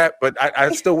do that, but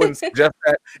I still wouldn't suggest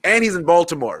that. And he's in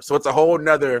Baltimore, so it's a whole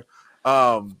nother.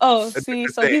 So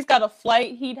he's got a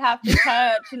flight he'd have to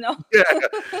catch, you know.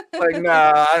 Like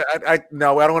I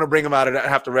don't want to bring him out. I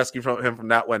have to rescue him from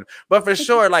that one. But for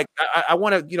sure, like I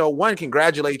want to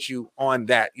congratulate you on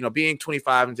that. You know, being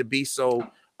 25 and to be so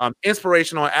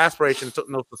inspirational and aspirational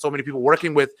to so many people,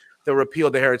 working with the repeal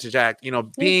of the Heritage Act,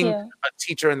 being a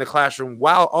teacher in the classroom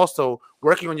while also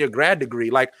working on your grad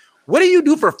degree. Like, what do you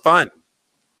do for fun?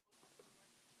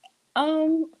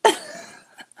 You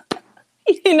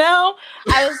know,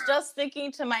 I was just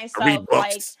thinking to myself, Read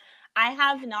like, books. I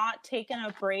have not taken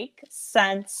a break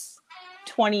since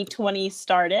 2020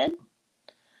 started.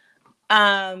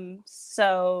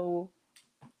 So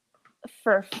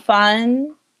for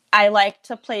fun, I like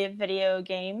to play video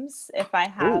games if I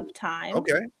have Ooh, time.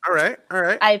 Okay. All right. All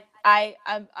right.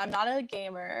 I'm not a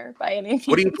gamer by any means.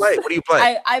 What do you play? What do you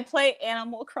play? I play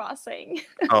Animal Crossing.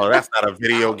 Oh, that's not a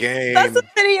video game. That's a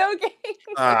video game.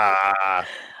 Ah,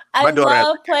 I my daughter has-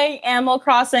 love playing Animal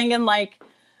Crossing and like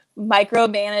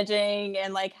micromanaging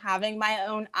and like having my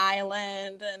own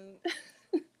island and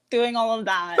doing all of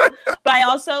that. But I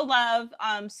also love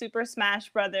Super Smash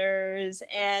Brothers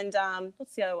and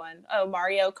what's the other one? Oh,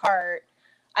 Mario Kart.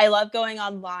 I love going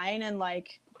online and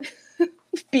like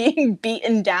being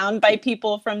beaten down by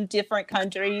people from different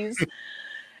countries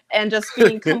and just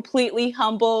being completely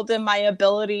humbled in my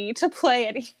ability to play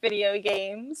any video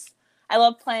games. I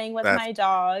love playing with my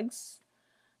dogs.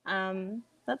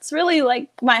 That's really like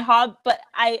my hobby, but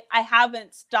I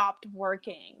haven't stopped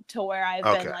working to where I've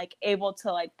been like able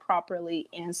to like properly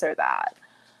answer that.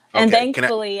 And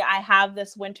thankfully I have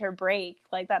this winter break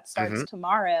like that starts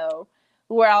tomorrow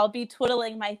where I'll be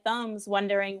twiddling my thumbs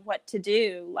wondering what to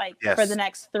do like for the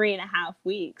next 3.5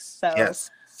 weeks. So,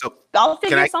 so I'll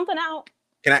figure something out.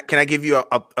 Can I give you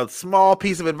a small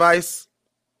piece of advice?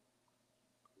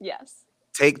 Yes.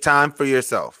 Take time for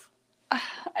yourself.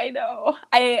 I know.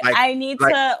 I need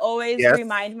to always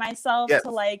remind myself to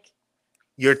like.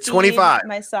 You're 25.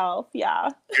 Myself, yeah.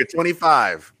 You're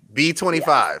 25. Be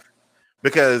 25,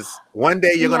 because one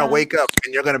day you're gonna wake up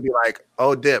and you're gonna be like,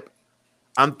 "Oh, dip,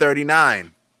 I'm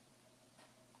 39.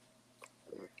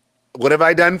 What have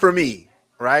I done for me?"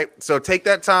 Right. So take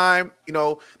that time. You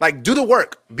know, like do the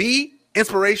work. Be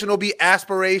inspirational. Be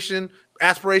aspirational.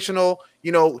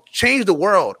 You know, change the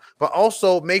world, but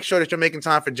also make sure that you're making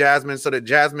time for Jasmine so that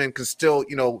Jasmine can still,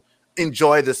 you know,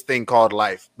 enjoy this thing called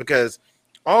life, because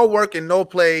all work and no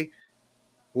play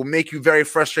will make you very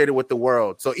frustrated with the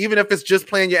world. So even if it's just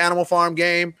playing your Animal Crossing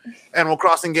game, and Animal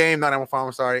Crossing game, and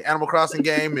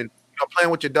playing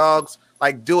with your dogs,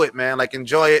 like do it, man. Like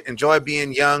enjoy it. Enjoy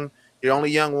being young. You're only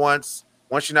young once.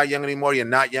 Once you're not young anymore, you're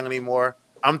not young anymore.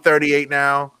 I'm 38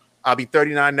 now. I'll be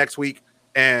 39 next week.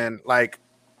 And like,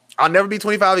 I'll never be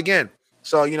 25 again.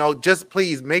 So, you know, just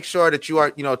please make sure that you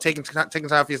are, you know, taking time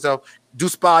for yourself. Do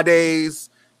spa days,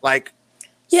 like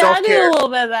self-care. I do a little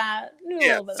bit of that.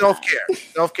 Self-care.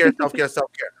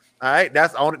 All right.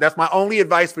 That's my only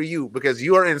advice for you, because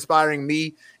you are inspiring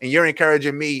me and you're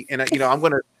encouraging me. And, you know, I'm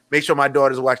going to make sure my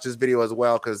daughters watch this video as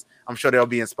well, because I'm sure they'll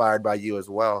be inspired by you as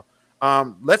well.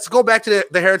 Let's go back to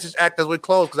the Heritage Act as we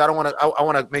close, because I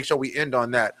want to make sure we end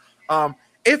on that.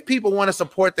 If people want to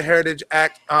support the Heritage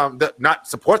Act, not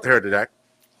support the Heritage Act,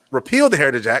 repeal the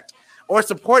Heritage Act, or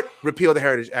support repeal the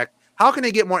Heritage Act, how can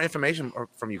they get more information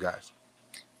from you guys?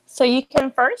 So you can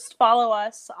first follow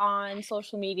us on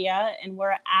social media, and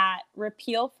we're at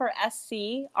Repeal for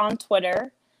SC on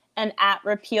Twitter and at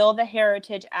Repeal the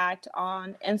Heritage Act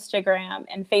on Instagram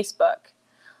and Facebook.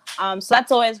 So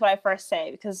that's always what I first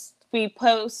say, because we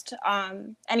post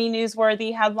any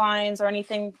newsworthy headlines or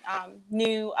anything,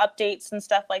 new updates and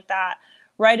stuff like that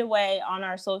right away on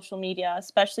our social media,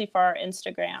 especially for our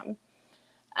Instagram.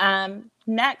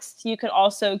 Next, you could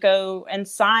also go and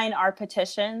sign our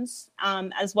petitions,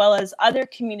 as well as other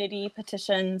community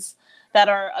petitions that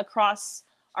are across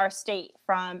our state,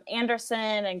 from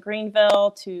Anderson and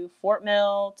Greenville to Fort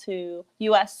Mill to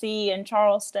USC and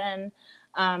Charleston.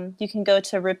 You can go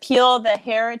to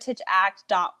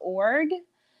repealtheheritageact.org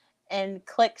and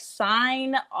click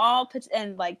sign all,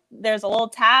 and like there's a little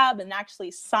tab and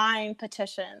actually sign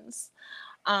petitions.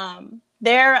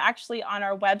 There actually on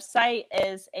our website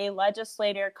is a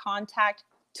legislator contact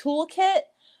toolkit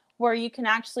where you can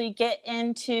actually get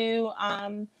into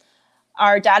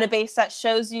our database that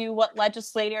shows you what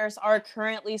legislators are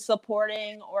currently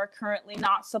supporting or currently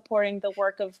not supporting the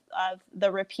work of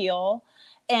the repeal,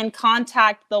 and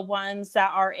contact the ones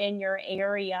that are in your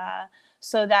area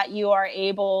so that you are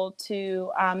able to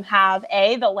have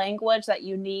the language that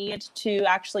you need to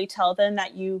actually tell them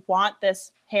that you want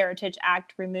this Heritage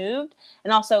Act removed,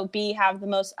 and also B, have the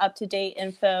most up-to-date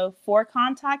info for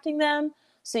contacting them,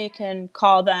 so you can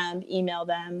call them, email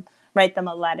them, write them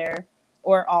a letter,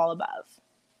 or all above.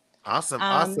 Awesome.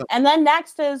 And then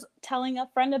next is telling a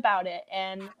friend about it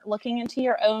and looking into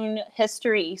your own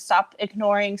history. Stop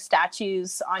ignoring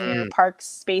statues on your park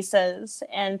spaces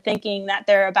and thinking that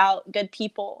they're about good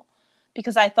people,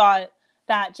 because I thought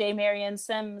that J. Marion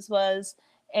Sims was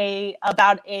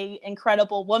about a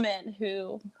incredible woman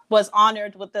who was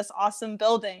honored with this awesome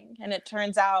building, and it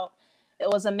turns out it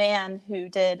was a man who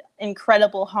did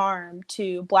incredible harm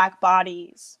to Black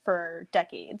bodies for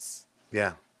decades.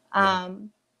 Yeah.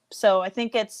 So I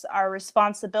think it's our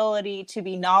responsibility to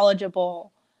be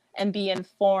knowledgeable and be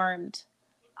informed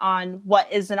on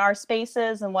what is in our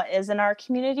spaces and what is in our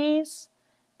communities.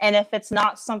 And if it's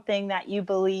not something that you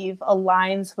believe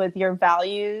aligns with your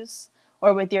values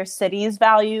or with your city's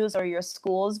values or your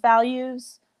school's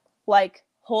values, like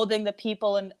holding the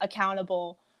people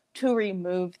accountable to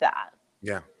remove that.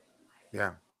 Yeah.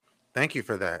 Yeah. Thank you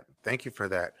for that. Thank you for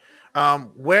that.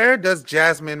 Where does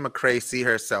Jasmine McCray see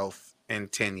herself in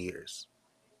 10 years?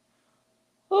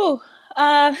 Ooh,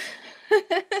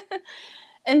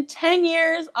 in 10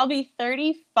 years, I'll be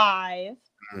 35.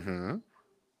 Mm-hmm.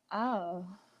 Oh.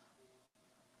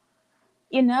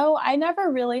 You know, I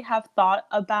never really have thought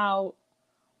about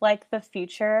like the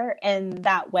future in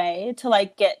that way to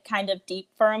like get kind of deep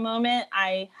for a moment.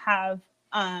 I have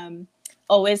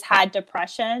always had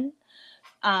depression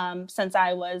since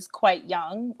I was quite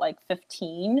young, like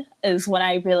 15 is when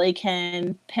I really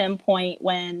can pinpoint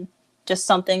when just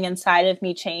something inside of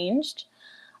me changed,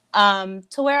 to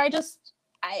where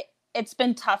it's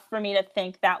been tough for me to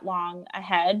think that long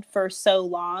ahead for so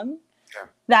long. Yeah.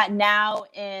 That now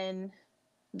in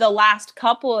the last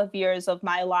couple of years of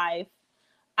my life,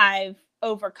 I've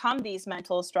overcome these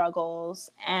mental struggles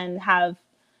and have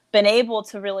been able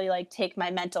to really like take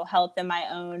my mental health in my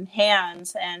own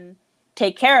hands and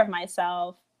take care of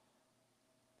myself.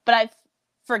 But I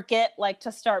forget like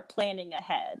to start planning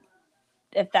ahead,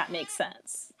 if that makes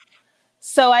sense.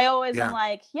 So I always am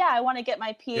like, I want to get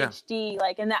my PhD,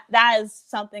 like, and that is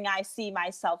something I see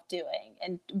myself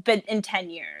doing, but in 10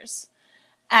 years,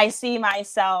 I see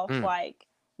myself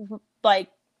like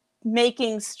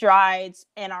making strides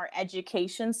in our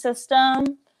education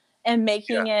system and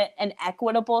making it an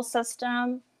equitable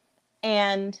system,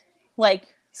 and like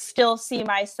still see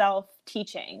myself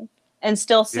teaching and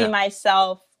still see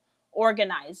myself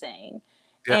organizing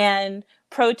and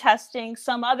protesting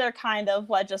some other kind of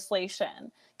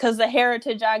legislation, because the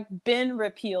Heritage Act been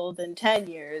repealed in 10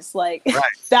 years. Like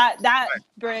that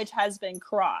bridge has been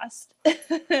crossed,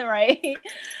 right?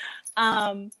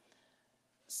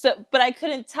 So, but I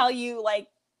couldn't tell you like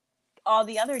all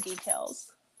the other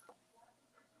details.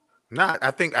 No,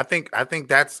 I think that's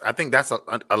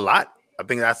a lot. I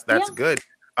think that's good.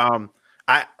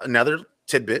 Another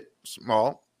tidbit,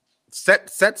 small. Set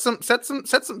some,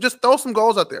 just throw some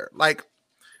goals out there. Like,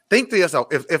 think to yourself,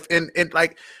 if in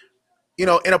like, you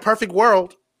know, in a perfect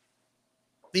world,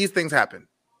 these things happen,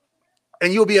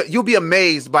 and you'll be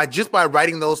amazed by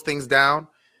writing those things down,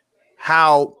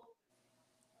 how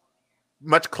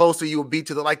much closer you will be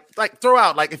to the like throw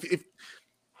out, like if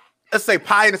let's say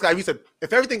pie in the sky. You said,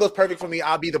 if everything goes perfect for me,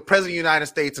 I'll be the president of the United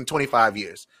States in 25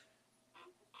 years.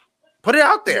 Put it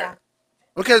out there,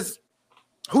 because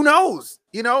who knows?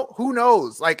 You know, who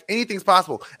knows? Like, anything's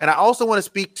possible. And I also want to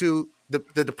speak to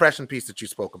the depression piece that you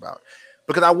spoke about,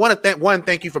 because I want to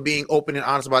thank you for being open and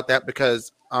honest about that,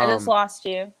 because I just lost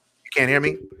you. You can't hear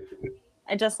me?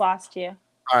 I just lost you.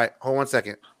 All right, hold 1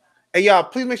 second. Hey, y'all,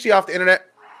 please make sure you're off the internet.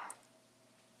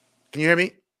 Can you hear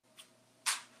me?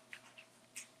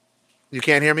 You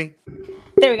can't hear me?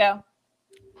 There we go.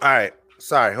 All right.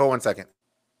 Sorry. Hold 1 second.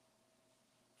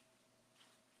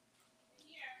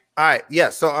 All right. Yeah.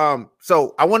 So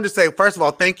I wanted to say, first of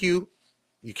all, thank you.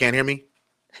 You can't hear me?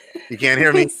 You can't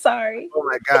hear me? Sorry. Oh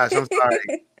my gosh. I'm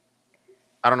sorry.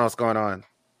 I don't know what's going on.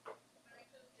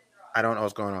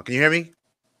 Can you hear me?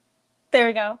 There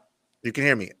we go. You can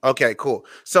hear me. Okay, cool.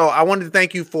 So I wanted to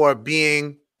thank you for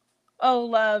being. Oh,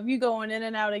 love, you going in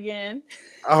and out again.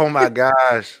 Oh my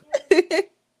gosh.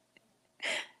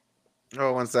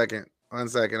 Oh, 1 second. 1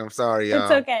 second. I'm sorry, y'all.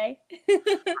 It's okay.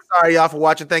 I'm sorry, y'all, for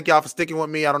watching. Thank y'all for sticking with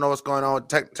me. I don't know what's going on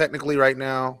technically right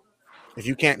now. If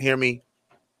you can't hear me,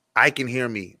 I can hear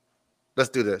me. Let's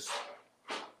do this.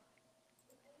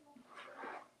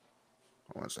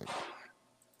 1 second.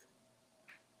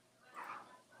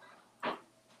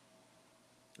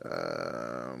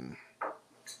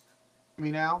 Me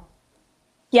now?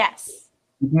 Yes.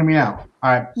 You can hear me now?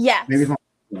 All right. Yes. Maybe it's my...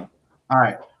 All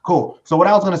right. Cool. So what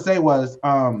I was going to say was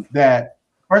that,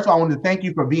 first of all, I wanted to thank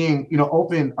you for being,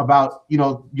 open about,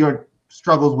 your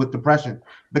struggles with depression,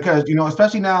 because,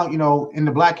 especially now, in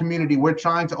the Black community, we're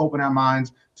trying to open our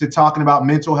minds to talking about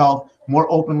mental health more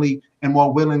openly and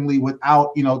more willingly,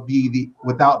 without,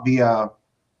 without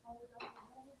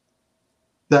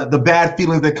the bad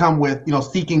feelings that come with,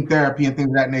 seeking therapy and things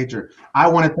of that nature. I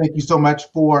want to thank you so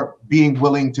much for being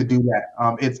willing to do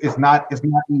that. It's not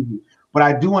easy. But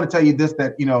I do want to tell you this,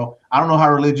 that, I don't know how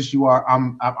religious you are.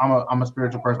 I'm a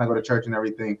spiritual person. I go to church and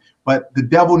everything. But the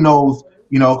devil knows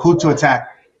who to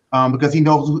attack, because he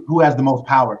knows who has the most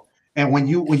power. And when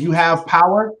you have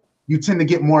power, you tend to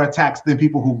get more attacks than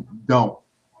people who don't.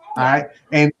 All right.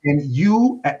 And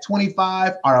you at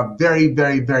 25 are a very,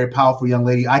 very, very powerful young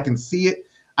lady. I can see it.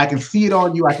 I can see it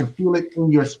on you. I can feel it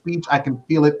in your speech. I can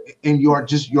feel it in your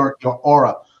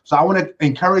aura. So I want to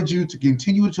encourage you to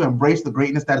continue to embrace the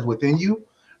greatness that is within you,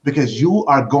 because you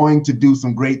are going to do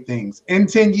some great things. In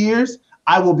 10 years,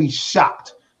 I will be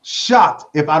shocked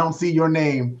if I don't see your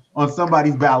name on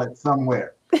somebody's ballot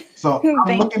somewhere. So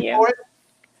I'm looking for it.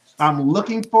 I'm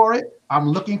looking for it. I'm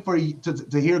looking for you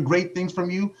to hear great things from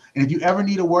you. And if you ever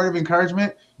need a word of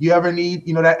encouragement, you ever need,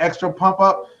 that extra pump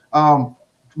up,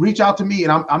 reach out to me,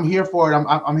 and I'm here for it.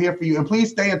 I'm here for you. And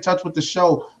please stay in touch with the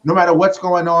show, no matter what's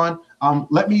going on.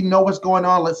 Let me know what's going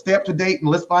on. Let's stay up to date, and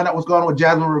let's find out what's going on with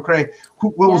Jasmine McCray,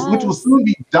 which will soon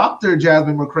be Dr.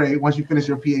 Jasmine McCray once you finish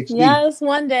your PhD. Yes,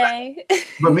 one day.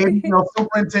 But maybe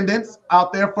superintendents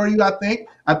out there for you. I think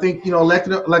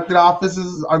elected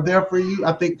offices are there for you.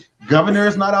 I think governor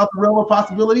is not out the realm of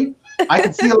possibility. I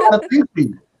can see a lot of things for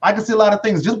you. I can see a lot of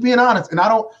things. Just being honest,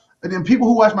 and people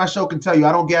who watch my show can tell you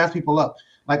I don't gas people up.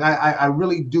 Like I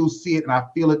really do see it, and I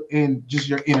feel it in just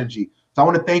your energy. So I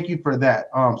want to thank you for that.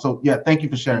 Thank you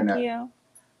for sharing that. Thank you.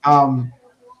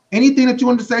 Anything that you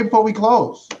wanted to say before we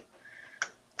close?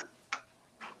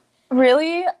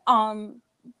 Really,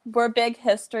 we're big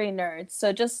history nerds.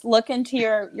 So just look into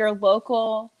your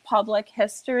local public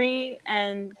history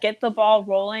and get the ball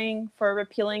rolling for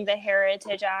repealing the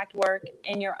Heritage Act work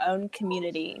in your own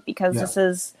community, because this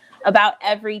is about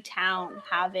every town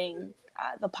having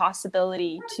the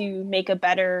possibility to make a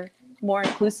better, more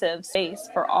inclusive space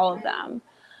for all of them.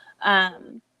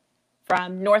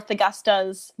 From North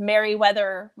Augusta's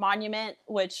Meriwether Monument,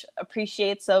 which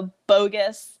appreciates a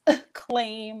bogus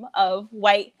claim of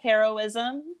white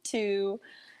heroism, to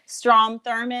Strom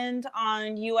Thurmond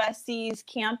on USC's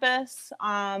campus,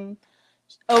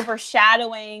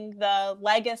 overshadowing the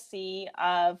legacy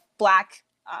of Black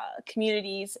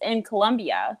communities in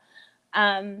Columbia.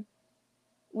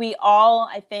 We all,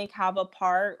 I think, have a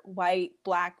part, white,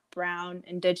 Black, brown,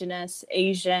 Indigenous,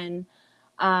 Asian,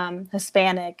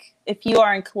 Hispanic. If you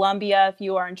are in Columbia, if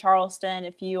you are in Charleston,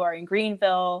 if you are in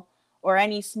Greenville, or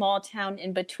any small town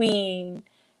in between,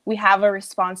 we have a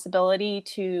responsibility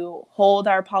to hold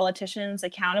our politicians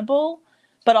accountable,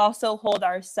 but also hold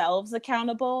ourselves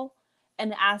accountable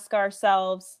and ask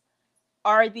ourselves,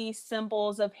 are these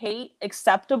symbols of hate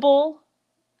acceptable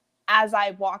as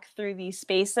I walk through these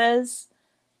spaces?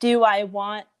 Do I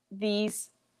want these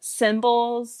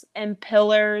symbols and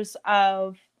pillars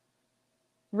of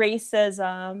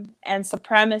racism and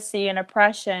supremacy and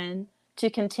oppression to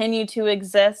continue to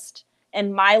exist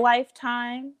in my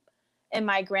lifetime, in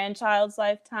my grandchild's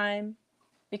lifetime?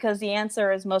 Because the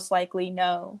answer is most likely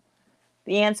no.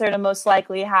 The answer to most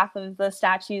likely half of the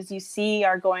statues you see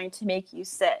are going to make you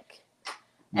sick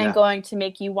and going to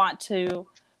make you want to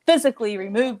physically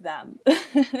remove them.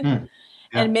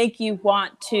 And make you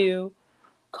want to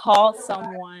call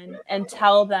someone and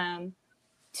tell them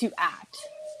to act.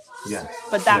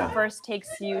 But that first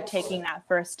takes you taking that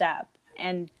first step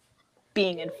and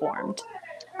being informed.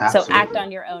 Absolutely. So act on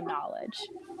your own knowledge.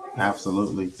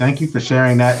 Absolutely. Thank you for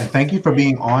sharing that, and thank you for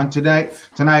being on today.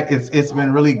 Tonight, it's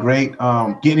been really great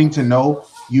getting to know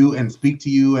you and speak to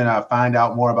you, and find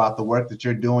out more about the work that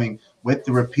you're doing with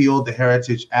the Repeal the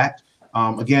Heritage Act.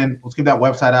 Again, let's give that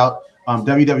website out.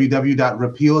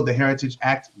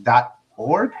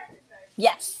 www.repealtheheritageact.org.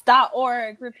 Yes,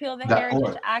 .org.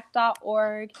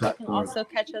 Repealtheheritageact.org. You can also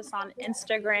catch us on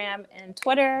Instagram and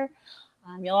Twitter.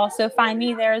 You'll also find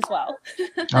me there as well.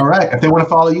 All right. If they want to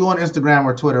follow you on Instagram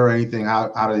or Twitter or anything,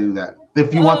 how do they do that?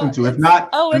 If you want them to. If not,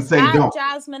 it's say at don't.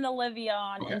 Jasmine Olivia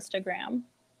on Instagram.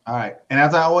 All right. And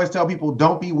as I always tell people,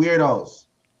 don't be weirdos.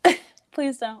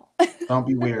 Please don't. Don't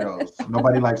be weirdos.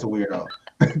 Nobody likes a weirdo.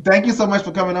 Thank you so much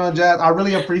for coming on, Jazz. I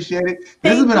really appreciate it.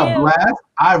 This has been a blast.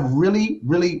 I've really,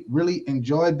 really, really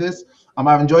enjoyed this.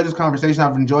 I've enjoyed this conversation.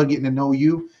 I've enjoyed getting to know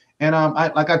you. And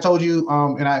like I told you,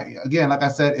 like I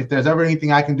said, if there's ever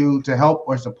anything I can do to help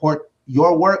or support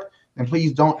your work, then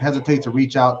please don't hesitate to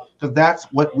reach out, because that's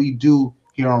what we do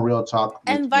here on Real Talk.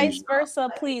 And vice versa,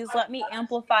 please let me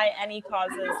amplify any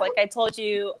causes. Like I told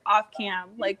you off cam,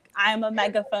 like I'm a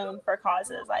megaphone for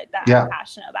causes that I'm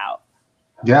passionate about.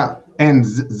 Yeah. And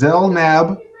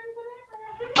Zelnab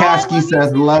Kasky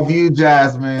says, love you,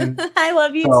 Jasmine. I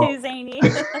love you too, Zany.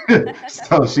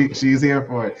 So she's here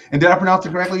for it. And did I pronounce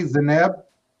it correctly? Zeneb?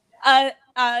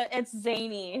 It's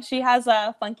Zany. She has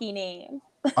a funky name.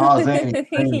 Oh,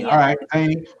 Zany. All right,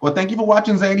 Zany. Well, thank you for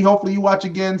watching, Zany. Hopefully you watch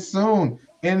again soon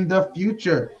in the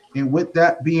future. And with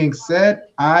that being said,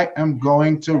 I am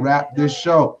going to wrap this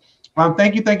show.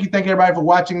 Thank you, everybody for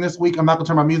watching this week. I'm not gonna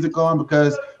turn my music on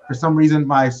because for some reason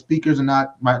my speakers are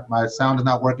not, my sound is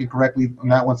not working correctly on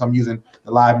that one, so I'm using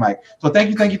the live mic. So thank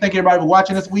you, everybody for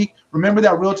watching this week. Remember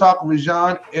that Real Talk with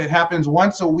Rajon, it happens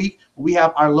once a week. We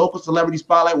have our local celebrity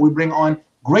spotlight. We bring on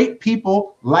great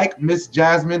people like Miss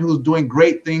Jasmine, who's doing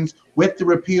great things with the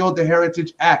Repeal the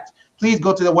Heritage Act. Please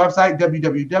go to the website,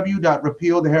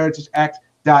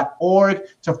 www.repealtheheritageact.org,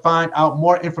 to find out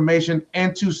more information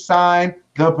and to sign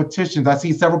the petitions. I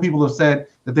see several people have said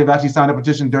that they've actually signed a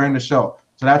petition during the show.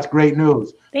 So that's great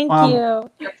news. Thank you.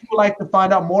 If you would like to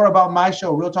find out more about my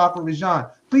show, Real Talk with Rajon,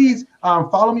 please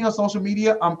follow me on social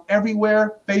media. I'm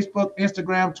everywhere: Facebook,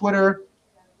 Instagram, Twitter,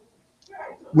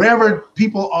 wherever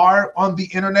people are on the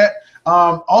internet.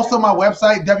 Also my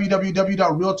website,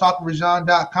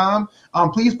 www.realtalkwithrajon.com.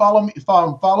 Please follow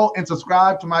and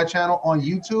subscribe to my channel on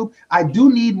YouTube. I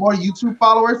do need more YouTube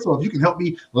followers, so if you can help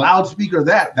me loudspeaker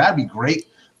that'd be great.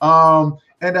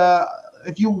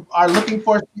 If you are looking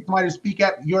for somebody to speak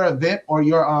at your event or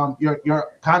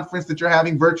your conference that you're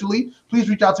having virtually, please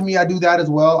reach out to me. I do that as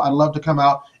well. I'd love to come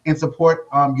out and support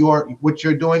what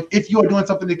you're doing. If you are doing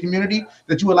something in the community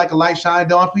that you would like a light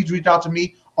shined on, please reach out to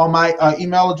me on my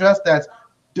email address. That's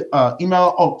go to my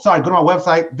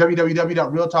website,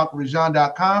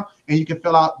 www.realtalkwithrajon.com, and you can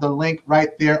fill out the link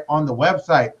right there on the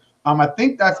website. I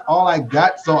think that's all I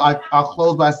got. So I'll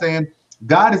close by saying,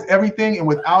 God is everything, and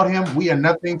without him, we are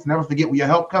nothing. So never forget where your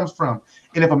help comes from.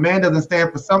 And if a man doesn't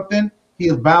stand for something, he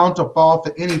is bound to fall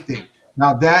for anything.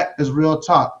 Now that is real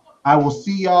talk. I will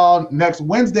see y'all next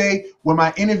Wednesday where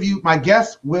my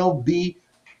guest will be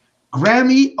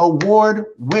Grammy Award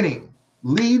winning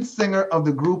lead singer of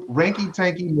the group Ranky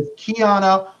Tanky, Miss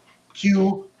Kiana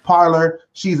Q Parler.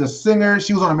 She's a singer.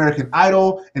 She was on American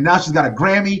Idol, and now she's got a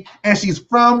Grammy, and she's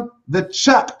from the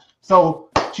Chuck. So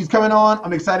she's coming on.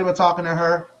 I'm excited about talking to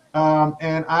her.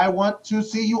 And I want to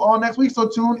see you all next week. So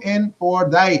tune in for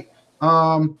that.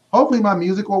 Hopefully my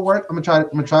music will work. I'm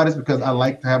gonna try this because I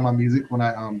like to have my music when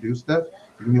I do stuff.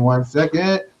 Give me 1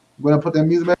 second. I'm gonna put that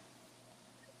music back.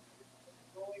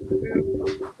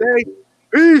 Say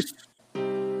peace.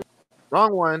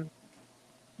 Wrong one.